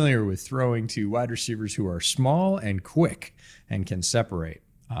very familiar with throwing to wide receivers who are small and quick and can separate.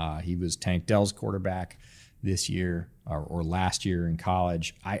 He was Tank Dell's quarterback this year or last year in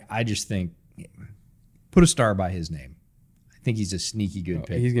college. I just think put a star by his name. I think he's a sneaky good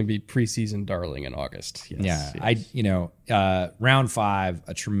pick. He's going to be preseason darling in August. Yes, yes. Round 5,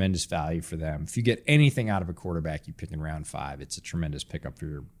 a tremendous value for them. If you get anything out of a quarterback you pick in round 5, it's a tremendous pickup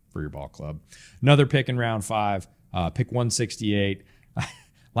for your ball club. Another pick in round 5, pick 168.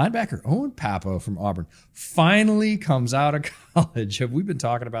 Linebacker Owen Papo from Auburn finally comes out of college. Have we been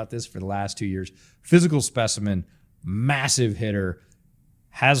talking about this for the last 2 years? Physical specimen, massive hitter,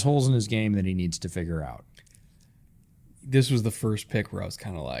 has holes in his game that he needs to figure out. This was the first pick where I was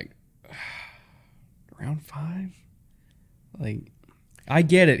kind of round 5? I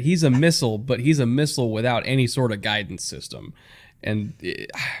get it. He's a missile, but he's a missile without any sort of guidance system. And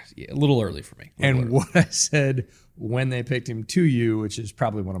a little early for me. What I said when they picked him to you, which is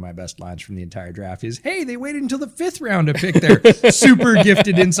probably one of my best lines from the entire draft, is, hey, they waited until the 5th round to pick their super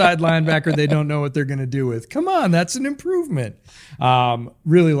gifted inside linebacker they don't know what they're going to do with. Come on, that's an improvement.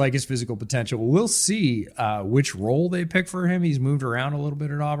 Really like his physical potential. We'll see which role they pick for him. He's moved around a little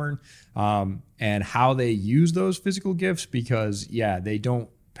bit at Auburn and how they use those physical gifts because, they don't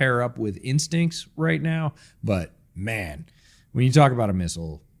pair up with instincts right now. But, man, when you talk about a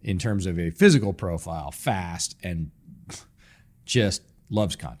missile, in terms of a physical profile, fast, and just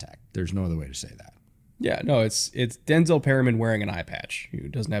loves contact. There's no other way to say that. Yeah, no, it's Denzel Perryman wearing an eye patch who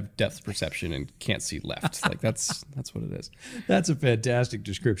doesn't have depth perception and can't see left. Like that's what it is. That's a fantastic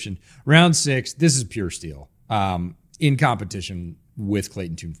description. Round 6, this is pure steal. In competition with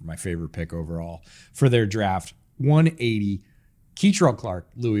Clayton Tune for my favorite pick overall for their draft. 180, Keitrell Clark,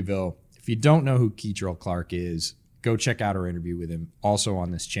 Louisville. If you don't know who Keitrell Clark is, go check out our interview with him, also on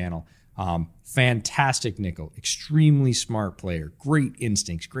this channel. Fantastic nickel, extremely smart player, great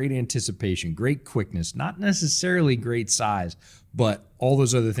instincts, great anticipation, great quickness, not necessarily great size, but all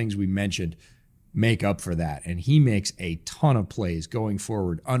those other things we mentioned make up for that. And he makes a ton of plays going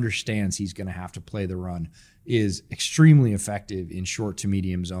forward, understands he's going to have to play the run, is extremely effective in short to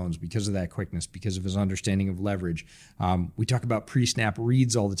medium zones because of that quickness, because of his understanding of leverage. We talk about pre-snap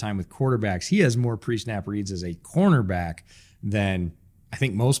reads all the time with quarterbacks. He has more pre-snap reads as a cornerback than I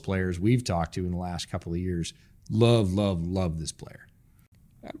think most players we've talked to in the last couple of years. Love this player.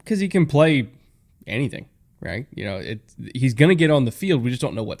 Because he can play anything, right? You know, he's going to get on the field. We just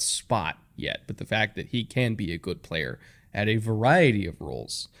don't know what spot yet. But the fact that he can be a good player at a variety of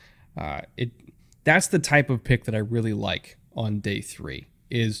roles, that's the type of pick that I really like on day 3.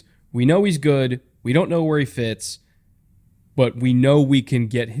 Is we know he's good. We don't know where he fits, but we know we can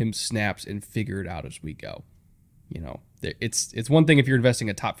get him snaps and figure it out as we go. You know, it's one thing if you're investing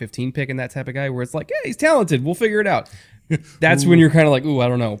a top 15 pick in that type of guy where it's like, hey, he's talented, we'll figure it out. That's when you're kind of like, ooh, I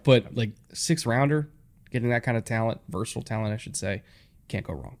don't know. But like 6th rounder, getting that kind of talent, versatile talent, I should say, can't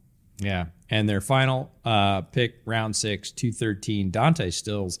go wrong. Yeah. And their final pick, round 6, 213, Dante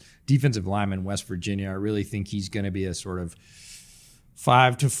Stills, defensive lineman, West Virginia. I really think he's going to be a sort of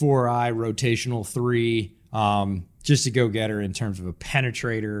 5 to 4 eye rotational 3, just a go-getter in terms of a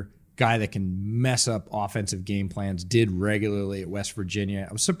penetrator, guy that can mess up offensive game plans, did regularly at West Virginia.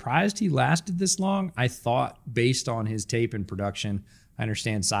 I was surprised he lasted this long. I thought based on his tape and production, I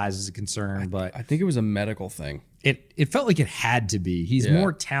understand size is a concern, but I think it was a medical thing. It felt like it had to be. He's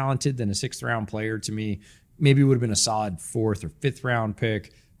more talented than a 6th round player to me. Maybe it would have been a solid 4th or 5th round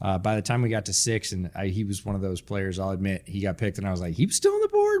pick. By the time we got to 6, and he was one of those players, I'll admit, he got picked, and I was like, he was still on the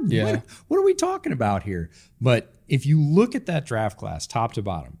board? Yeah. What are we talking about here? But if you look at that draft class, top to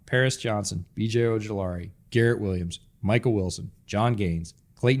bottom, Paris Johnson, B.J. Ojolari, Garrett Williams, Michael Wilson, John Gaines,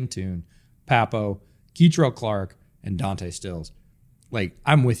 Clayton Tune, Papo, Keitrell Clark, and Dante Stills. Like,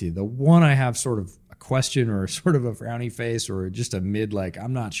 I'm with you. The one I have sort of a question or sort of a frowny face or just a mid, like,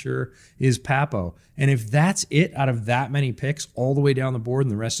 I'm not sure, is Papo. And if that's it out of that many picks all the way down the board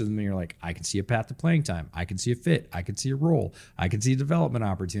and the rest of them, you're like, I can see a path to playing time. I can see a fit. I can see a role. I can see a development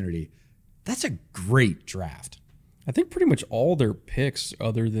opportunity. That's a great draft. I think pretty much all their picks,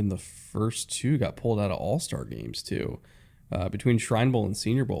 other than the first 2, got pulled out of all-star games, too. Between Shrine Bowl and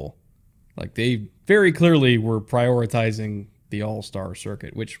Senior Bowl. Like, they very clearly were prioritizing the all-star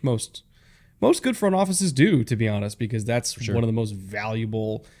circuit, which most good front offices do, to be honest, because that's one of the most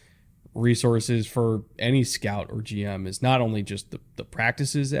valuable resources for any scout or GM is not only just the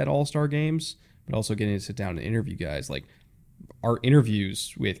practices at all-star games, but also getting to sit down and interview guys. Like, our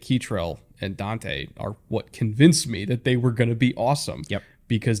interviews with Keitrell and Dante are what convinced me that they were going to be awesome. Yep.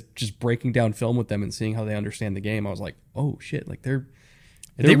 Because just breaking down film with them and seeing how they understand the game, I was like, oh shit, like they're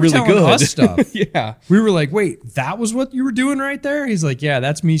were really telling good. Us stuff. Yeah. We were like, wait, that was what you were doing right there? He's like, yeah,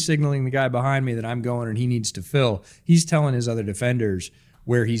 that's me signaling the guy behind me that I'm going and he needs to fill. He's telling his other defenders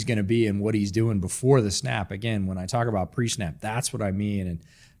where he's going to be and what he's doing before the snap. Again, when I talk about pre-snap, that's what I mean. And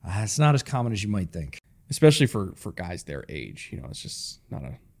it's not as common as you might think. Especially for guys their age. You know, it's just not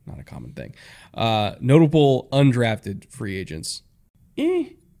a common thing. Notable undrafted free agents.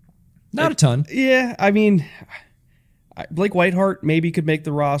 Not a ton. Yeah, I mean, Blake Whiteheart maybe could make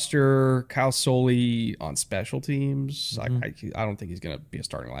the roster. Kyle Soley on special teams. Mm-hmm. I don't think he's going to be a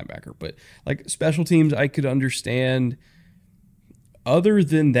starting linebacker, but like special teams, I could understand. Other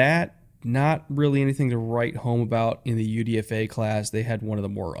than that, not really anything to write home about in the UDFA class. They had one of the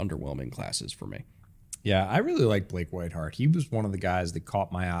more underwhelming classes for me. Yeah, I really like Blake Whiteheart. He was one of the guys that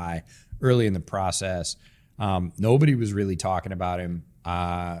caught my eye early in the process. Nobody was really talking about him.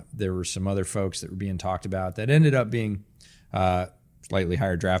 There were some other folks that were being talked about that ended up being slightly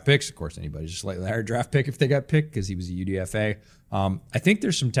higher draft picks. Of course, anybody's a slightly higher draft pick if they got picked because he was a UDFA. I think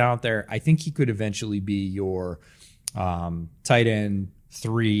there's some talent there. I think he could eventually be your tight end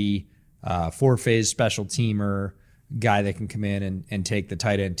 3, 4-phase special teamer, guy that can come in and take the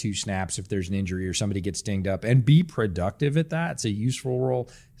tight end 2 snaps if there's an injury or somebody gets dinged up and be productive at that. It's a useful role.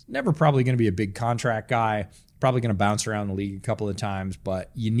 It's never probably going to be a big contract guy, probably going to bounce around the league a couple of times,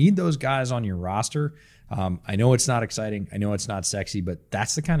 but you need those guys on your roster. I know it's not exciting. I know it's not sexy, but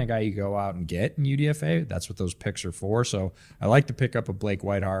that's the kind of guy you go out and get in UDFA. That's what those picks are for. So I like the pickup of Blake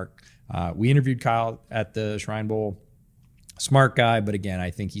Whiteheart. We interviewed Kyle at the Shrine Bowl. Smart guy, but again,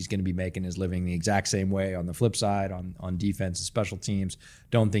 I think he's going to be making his living the exact same way on the flip side, on defense and special teams.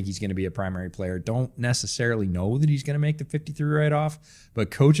 Don't think he's going to be a primary player. Don't necessarily know that he's going to make the 53 right off,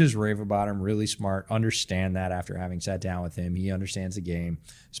 but coaches rave about him, really smart, understand that after having sat down with him. He understands the game,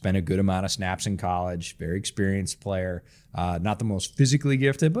 spent a good amount of snaps in college, very experienced player, not the most physically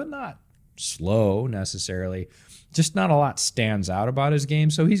gifted, but not slow necessarily. Just not a lot stands out about his game,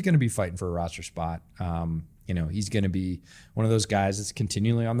 so he's going to be fighting for a roster spot. He's going to be one of those guys that's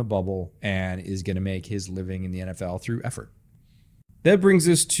continually on the bubble and is going to make his living in the NFL through effort. That brings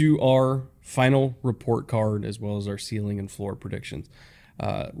us to our final report card as well as our ceiling and floor predictions.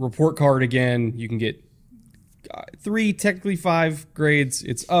 Report card, again, you can get 3, technically 5 grades.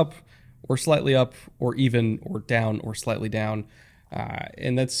 It's up or slightly up or even or down or slightly down.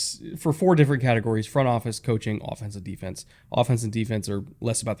 And that's for 4 different categories: front office, coaching, offense, and defense. Offense and defense are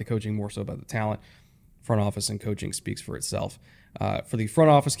less about the coaching, more so about the talent. Front office and coaching speaks for itself. For the front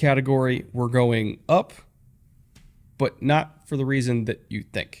office category, we're going up, but not for the reason that you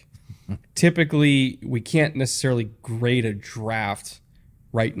think. Typically, we can't necessarily grade a draft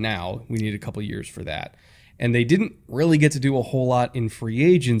right now. We need a couple years for that. And they didn't really get to do a whole lot in free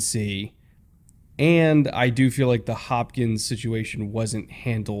agency. And I do feel like the Hopkins situation wasn't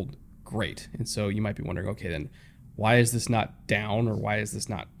handled great. And so you might be wondering, okay, then why is this not down or why is this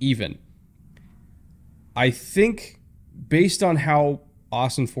not even? I think based on how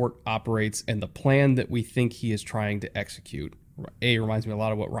Austin Fort operates and the plan that we think he is trying to execute, A, reminds me a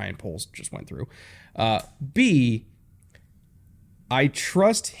lot of what Ryan Poles just went through. B, I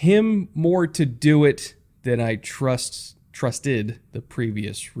trust him more to do it than I trusted the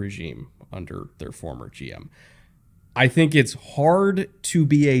previous regime under their former GM. I think it's hard to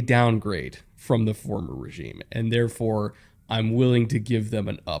be a downgrade from the former regime, and therefore I'm willing to give them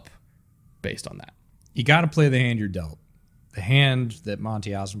an up based on that. You got to play the hand you're dealt. The hand that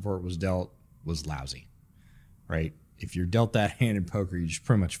Monty Ossenfort was dealt was lousy, right? If you're dealt that hand in poker, you just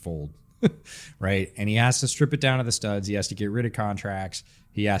pretty much fold, right? And he has to strip it down to the studs. He has to get rid of contracts.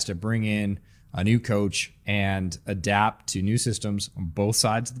 He has to bring in a new coach and adapt to new systems on both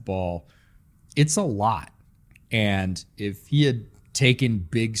sides of the ball. It's a lot. And if he had taken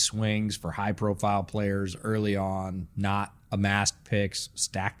big swings for high-profile players early on, not amassed picks,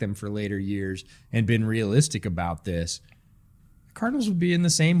 stacked them for later years, and been realistic about this, the Cardinals would be in the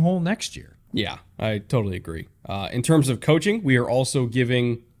same hole next year. Yeah, I totally agree. In terms of coaching, we are also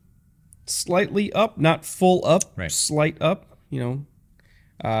giving slightly up, not full up, right. Slight up,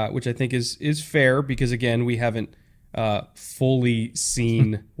 which I think is fair because, again, we haven't fully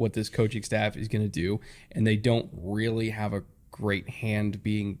seen what this coaching staff is going to do, and they don't really have a great hand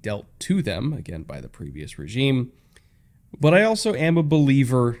being dealt to them, again, by the previous regime. But I also am a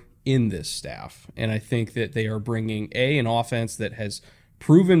believer in this staff, and I think that they are bringing an offense that has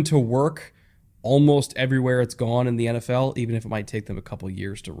proven to work almost everywhere it's gone in the NFL, even if it might take them a couple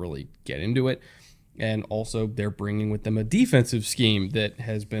years to really get into it. And also they're bringing with them a defensive scheme that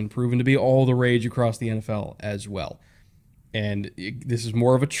has been proven to be all the rage across the NFL as well. And this is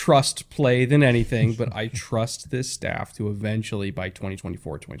more of a trust play than anything, but I trust this staff to eventually, by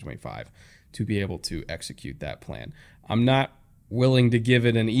 2024, 2025, to be able to execute that plan. I'm not willing to give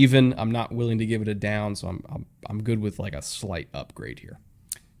it an even. I'm not willing to give it a down, so I'm good with like a slight upgrade here.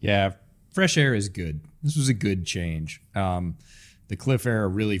 Yeah, fresh air is good. This was a good change. The Cliff era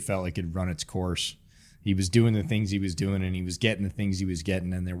really felt like it had run its course. He was doing the things he was doing, and he was getting the things he was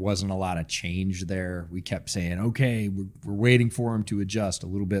getting, and there wasn't a lot of change there. We kept saying, okay, we're waiting for him to adjust a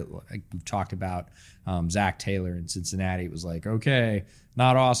little bit. Like we've talked about Zach Taylor in Cincinnati. It was like, okay,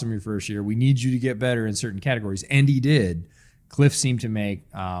 not awesome your first year. We need you to get better in certain categories, and he did. Cliff seemed to make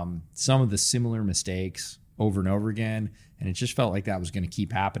some of the similar mistakes over and over again, and it just felt like that was going to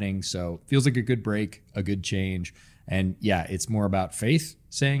keep happening. So it feels like a good break, a good change. And yeah, it's more about faith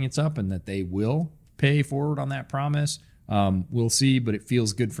saying it's up and that they will pay forward on that promise. We'll see, but it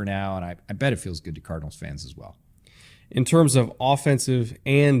feels good for now, and I bet it feels good to Cardinals fans as well. In terms of offensive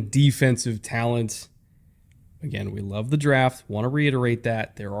and defensive talent, again, we love the draft. Want to reiterate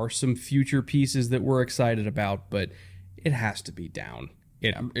that. There are some future pieces that we're excited about, but it has to be down.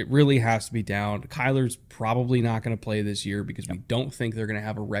 It really has to be down. Kyler's probably not going to play this year because we don't think they're going to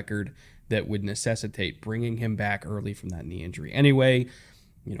have a record that would necessitate bringing him back early from that knee injury. Anyway,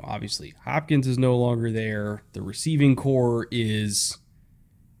 obviously Hopkins is no longer there. The receiving core is,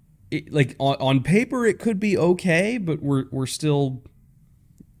 on paper it could be okay, but we're still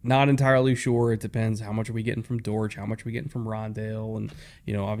Not entirely sure. It depends. How much are we getting from Dortch? How much are we getting from Rondale? And,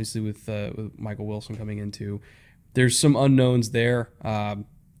 obviously with Michael Wilson coming in too, there's some unknowns there.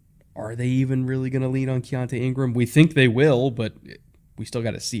 Are they even really going to lean on Keontae Ingram? We think they will, but we still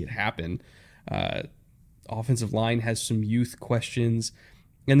got to see it happen. Offensive line has some youth questions.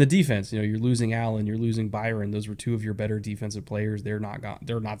 And the defense, you're losing Allen, you're losing Byron. Those were two of your better defensive players. They're not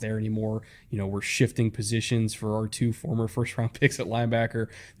there anymore. We're shifting positions for our two former first-round picks at linebacker.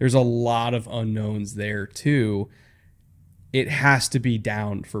 There's a lot of unknowns there too. It has to be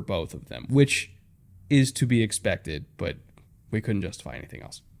down for both of them, which is to be expected, but we couldn't justify anything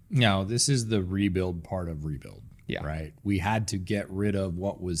else. No, this is the rebuild part of rebuild. Yeah. Right. We had to get rid of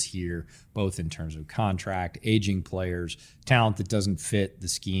what was here, both in terms of contract, aging players, talent that doesn't fit the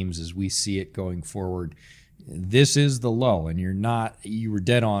schemes as we see it going forward. This is the lull, and you were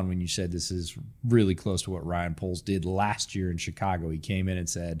dead on when you said this is really close to what Ryan Poles did last year in Chicago. He came in and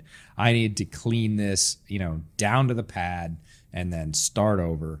said, I need to clean this, down to the pad and then start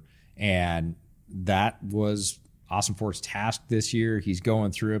over. And that was Austin Fort's task this year. He's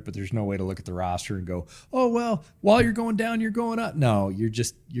going through it, but there's no way to look at the roster and go, oh, well, while you're going down, you're going up. No,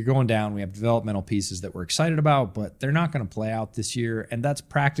 you're going down. We have developmental pieces that we're excited about, but they're not going to play out this year, and that's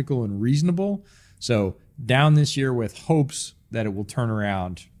practical and reasonable. So down this year with hopes that it will turn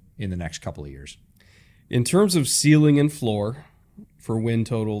around in the next couple of years. In terms of ceiling and floor for win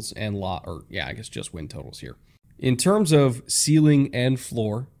totals and just win totals here. In terms of ceiling and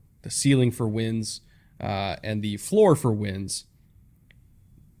floor, the ceiling for wins and the floor for wins,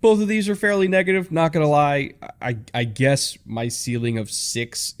 both of these are fairly negative. Not going to lie. I guess my ceiling of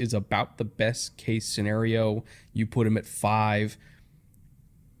 6 is about the best case scenario. You put him at 5.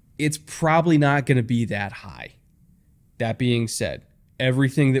 It's probably not going to be that high. That being said,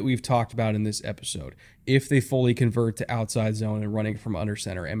 everything that we've talked about in this episode, if they fully convert to outside zone and running from under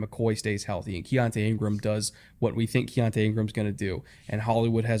center, and McCoy stays healthy, and Keontae Ingram does what we think Keontae Ingram's going to do, and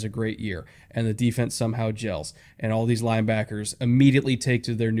Hollywood has a great year, and the defense somehow gels, and all these linebackers immediately take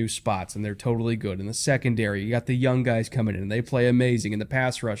to their new spots, and they're totally good. In the secondary, you got the young guys coming in, and they play amazing, and the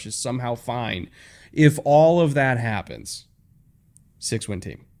pass rush is somehow fine. If all of that happens, 6-win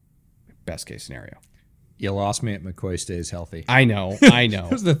team. Best case scenario. You lost me at McCoy stays healthy. I know.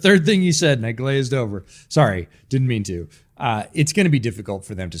 It was the third thing you said, and I glazed over. Sorry, didn't mean to. It's going to be difficult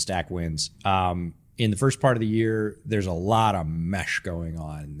for them to stack wins. In the first part of the year, there's a lot of mesh going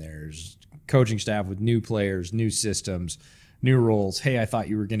on. There's coaching staff with new players, new systems, new roles. Hey, I thought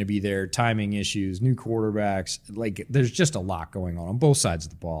you were going to be there. Timing issues, new quarterbacks. There's just a lot going on both sides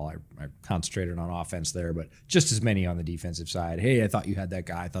of the ball. I concentrated on offense there, but just as many on the defensive side. Hey, I thought you had that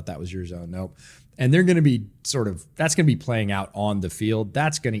guy. I thought that was your zone. Nope. And they're going to be that's going to be playing out on the field.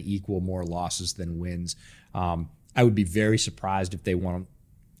 That's going to equal more losses than wins. I would be very surprised if they won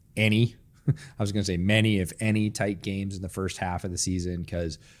any. I was going to say many, if any, tight games in the first half of the season,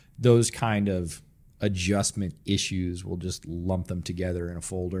 because those kind of adjustment issues will just lump them together in a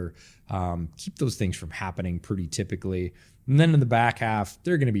folder. Keep those things from happening pretty typically. And then in the back half,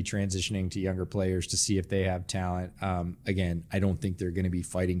 they're going to be transitioning to younger players to see if they have talent. Again, I don't think they're going to be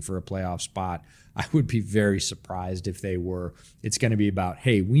fighting for a playoff spot. I would be very surprised if they were. It's going to be about,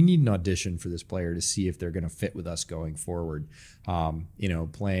 hey, we need an audition for this player to see if they're going to fit with us going forward.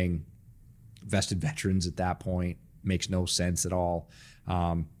 Playing vested veterans at that point makes no sense at all.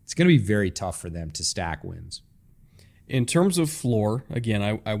 It's going to be very tough for them to stack wins. In terms of floor,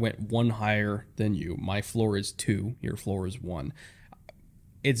 again, I went one higher than you. My floor is 2. Your floor is 1.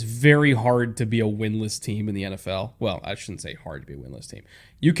 It's very hard to be a winless team in the NFL. Well, I shouldn't say hard to be a winless team.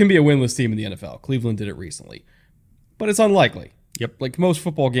 You can be a winless team in the NFL. Cleveland did it recently. But it's unlikely. Yep. Like most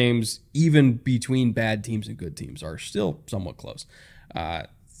football games, even between bad teams and good teams, are still somewhat close.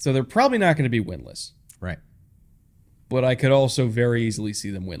 So they're probably not going to be winless. Right. But I could also very easily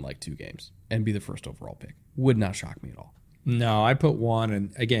see them win 2 games and be the first overall pick. Would not shock me at all. No, I put 1.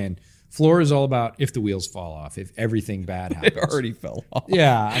 And again, floor is all about if the wheels fall off, if everything bad happens. It already fell off.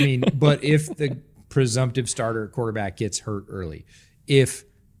 Yeah, but if the presumptive starter quarterback gets hurt early, if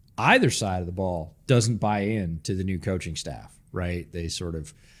either side of the ball doesn't buy in to the new coaching staff, right? They sort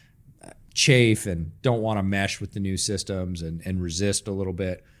of chafe and don't want to mesh with the new systems and resist a little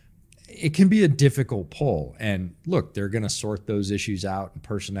bit. It can be a difficult pull. And look, they're going to sort those issues out in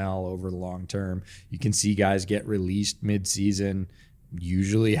personnel over the long term. You can see guys get released mid-season.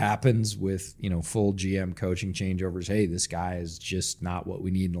 Usually happens with, full GM coaching changeovers. Hey, this guy is just not what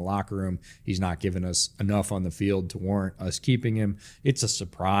we need in the locker room. He's not giving us enough on the field to warrant us keeping him. It's a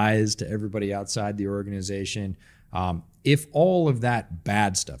surprise to everybody outside the organization. If all of that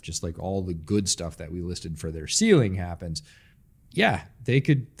bad stuff, just like all the good stuff that we listed for their ceiling happens, Yeah, they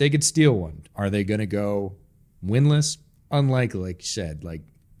could steal one. Are they going to go winless? Unlikely, like you said. Like,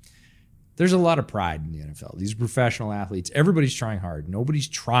 there's a lot of pride in the NFL. These are professional athletes. Everybody's trying hard. Nobody's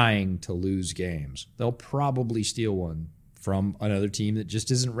trying to lose games. They'll probably steal one from another team that just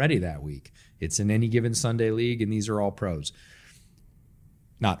isn't ready that week. It's an any given Sunday league, and these are all pros.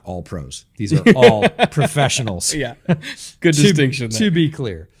 Not all pros. These are all professionals. Yeah, good distinction. To be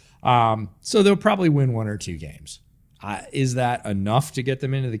clear. So they'll probably win 1 or 2 games. Is that enough to get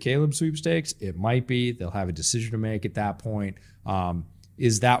them into the Caleb sweepstakes? It might be. They'll have a decision to make at that point.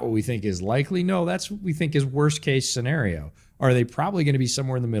 Is that what we think is likely? No, that's what we think is worst case scenario. Are they probably going to be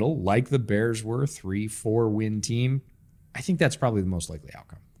somewhere in the middle, like the Bears were, 3-4 win team? I think that's probably the most likely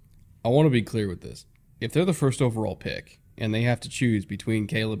outcome. I want to be clear with this. If they're the first overall pick and they have to choose between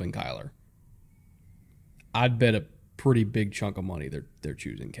Caleb and Kyler, I'd bet a pretty big chunk of money they're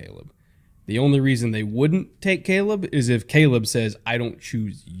choosing Caleb. The only reason they wouldn't take Caleb is if Caleb says, I don't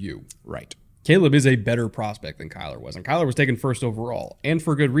choose you. Right. Caleb is a better prospect than Kyler was, and Kyler was taken first overall, and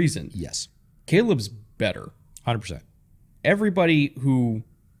for good reason. Yes. Caleb's better. 100%. Everybody who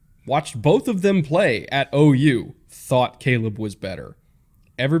watched both of them play at OU thought Caleb was better.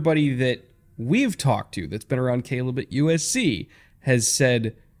 Everybody that we've talked to that's been around Caleb at USC has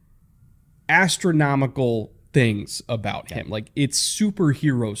said astronomical things about him. Like, it's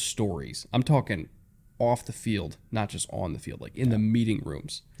superhero stories. I'm talking off the field, not just on the field, like in the meeting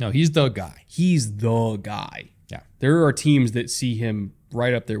rooms. No, he's the guy. He's the guy. Yeah. There are teams that see him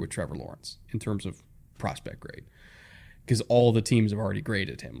right up there with Trevor Lawrence in terms of prospect grade, because all the teams have already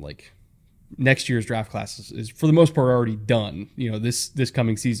graded him. Like, next year's draft class is for the most part already done. You know, this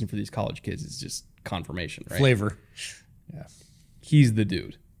coming season for these college kids is just confirmation, right? Flavor. Yeah. He's the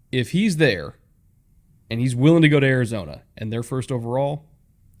dude. If he's there and he's willing to go to Arizona and they're first overall,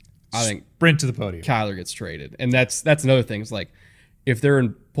 I think sprint to the podium. Kyler gets traded. And that's another thing. It's like, if they're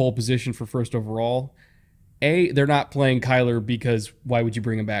in pole position for first overall, A, they're not playing Kyler because why would you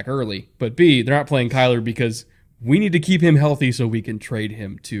bring him back early? But B, they're not playing Kyler because we need to keep him healthy so we can trade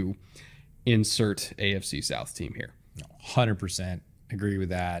him to insert AFC South team here. 100% agree with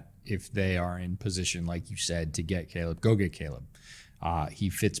that. If they are in position, like you said, to get Caleb, go get Caleb. He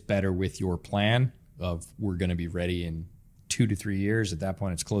fits better with your plan of we're going to be ready in 2 to 3 years. At that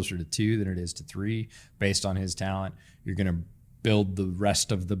point, it's closer to 2 than it is to 3 based on his talent. You're going to build the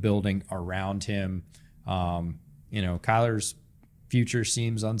rest of the building around him. Kyler's future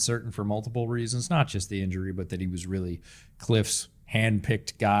seems uncertain for multiple reasons, not just the injury, but that he was really Cliff's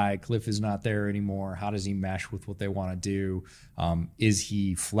hand-picked guy. Cliff is not there anymore. How does he mesh with what they want to do? Is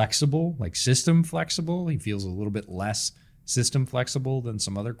he flexible, like system flexible? He feels a little bit less system flexible than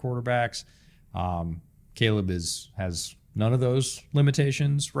some other quarterbacks. Caleb has none of those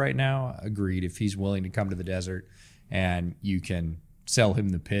limitations right now. Agreed. If he's willing to come to the desert and you can sell him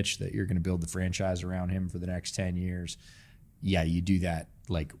the pitch that you're going to build the franchise around him for the next 10 years, yeah, you do that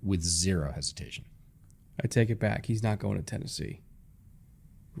like with zero hesitation. I take it back. He's not going to Tennessee.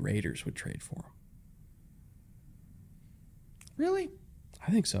 Raiders would trade for him. Really?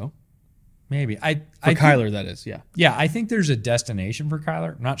 I think so. Maybe. For Kyler, that is, yeah. Yeah, I think there's a destination for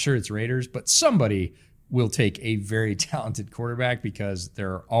Kyler. I'm not sure it's Raiders, but somebody will take a very talented quarterback because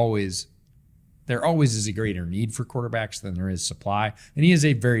there always is a greater need for quarterbacks than there is supply. And he is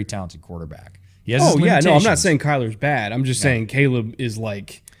a very talented quarterback. He has I'm not saying Kyler's bad. I'm just saying Caleb is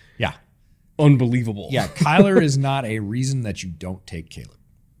like unbelievable. Yeah, Kyler is not a reason that you don't take Caleb.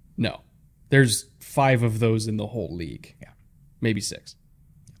 No. There's 5 of those in the whole league. Yeah. Maybe 6.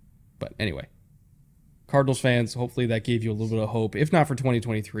 But anyway, Cardinals fans, hopefully that gave you a little bit of hope. If not for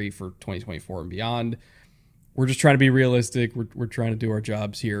 2023, for 2024 and beyond. We're just trying to be realistic. We're trying to do our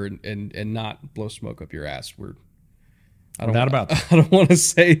jobs here and not blow smoke up your ass. I don't want to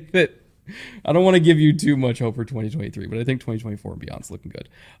say that. I don't want to give you too much hope for 2023, but I think 2024 and beyond is looking good.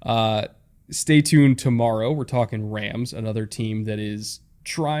 Stay tuned tomorrow. We're talking Rams, another team that is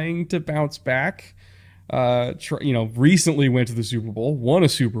trying to bounce back. Recently went to the Super Bowl, won a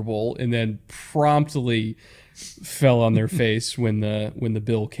Super Bowl, and then promptly fell on their face when the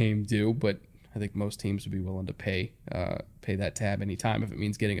bill came due. But I think most teams would be willing to pay that tab anytime if it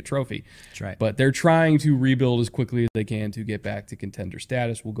means getting a trophy. That's right. But they're trying to rebuild as quickly as they can to get back to contender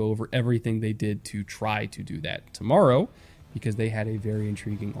status. We'll go over everything they did to try to do that tomorrow because they had a very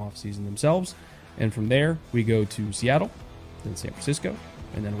intriguing offseason themselves. And from there, we go to Seattle, then San Francisco,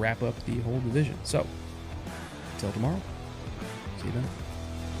 and then wrap up the whole division. So, until tomorrow, see you then.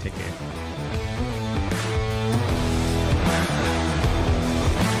 Take care.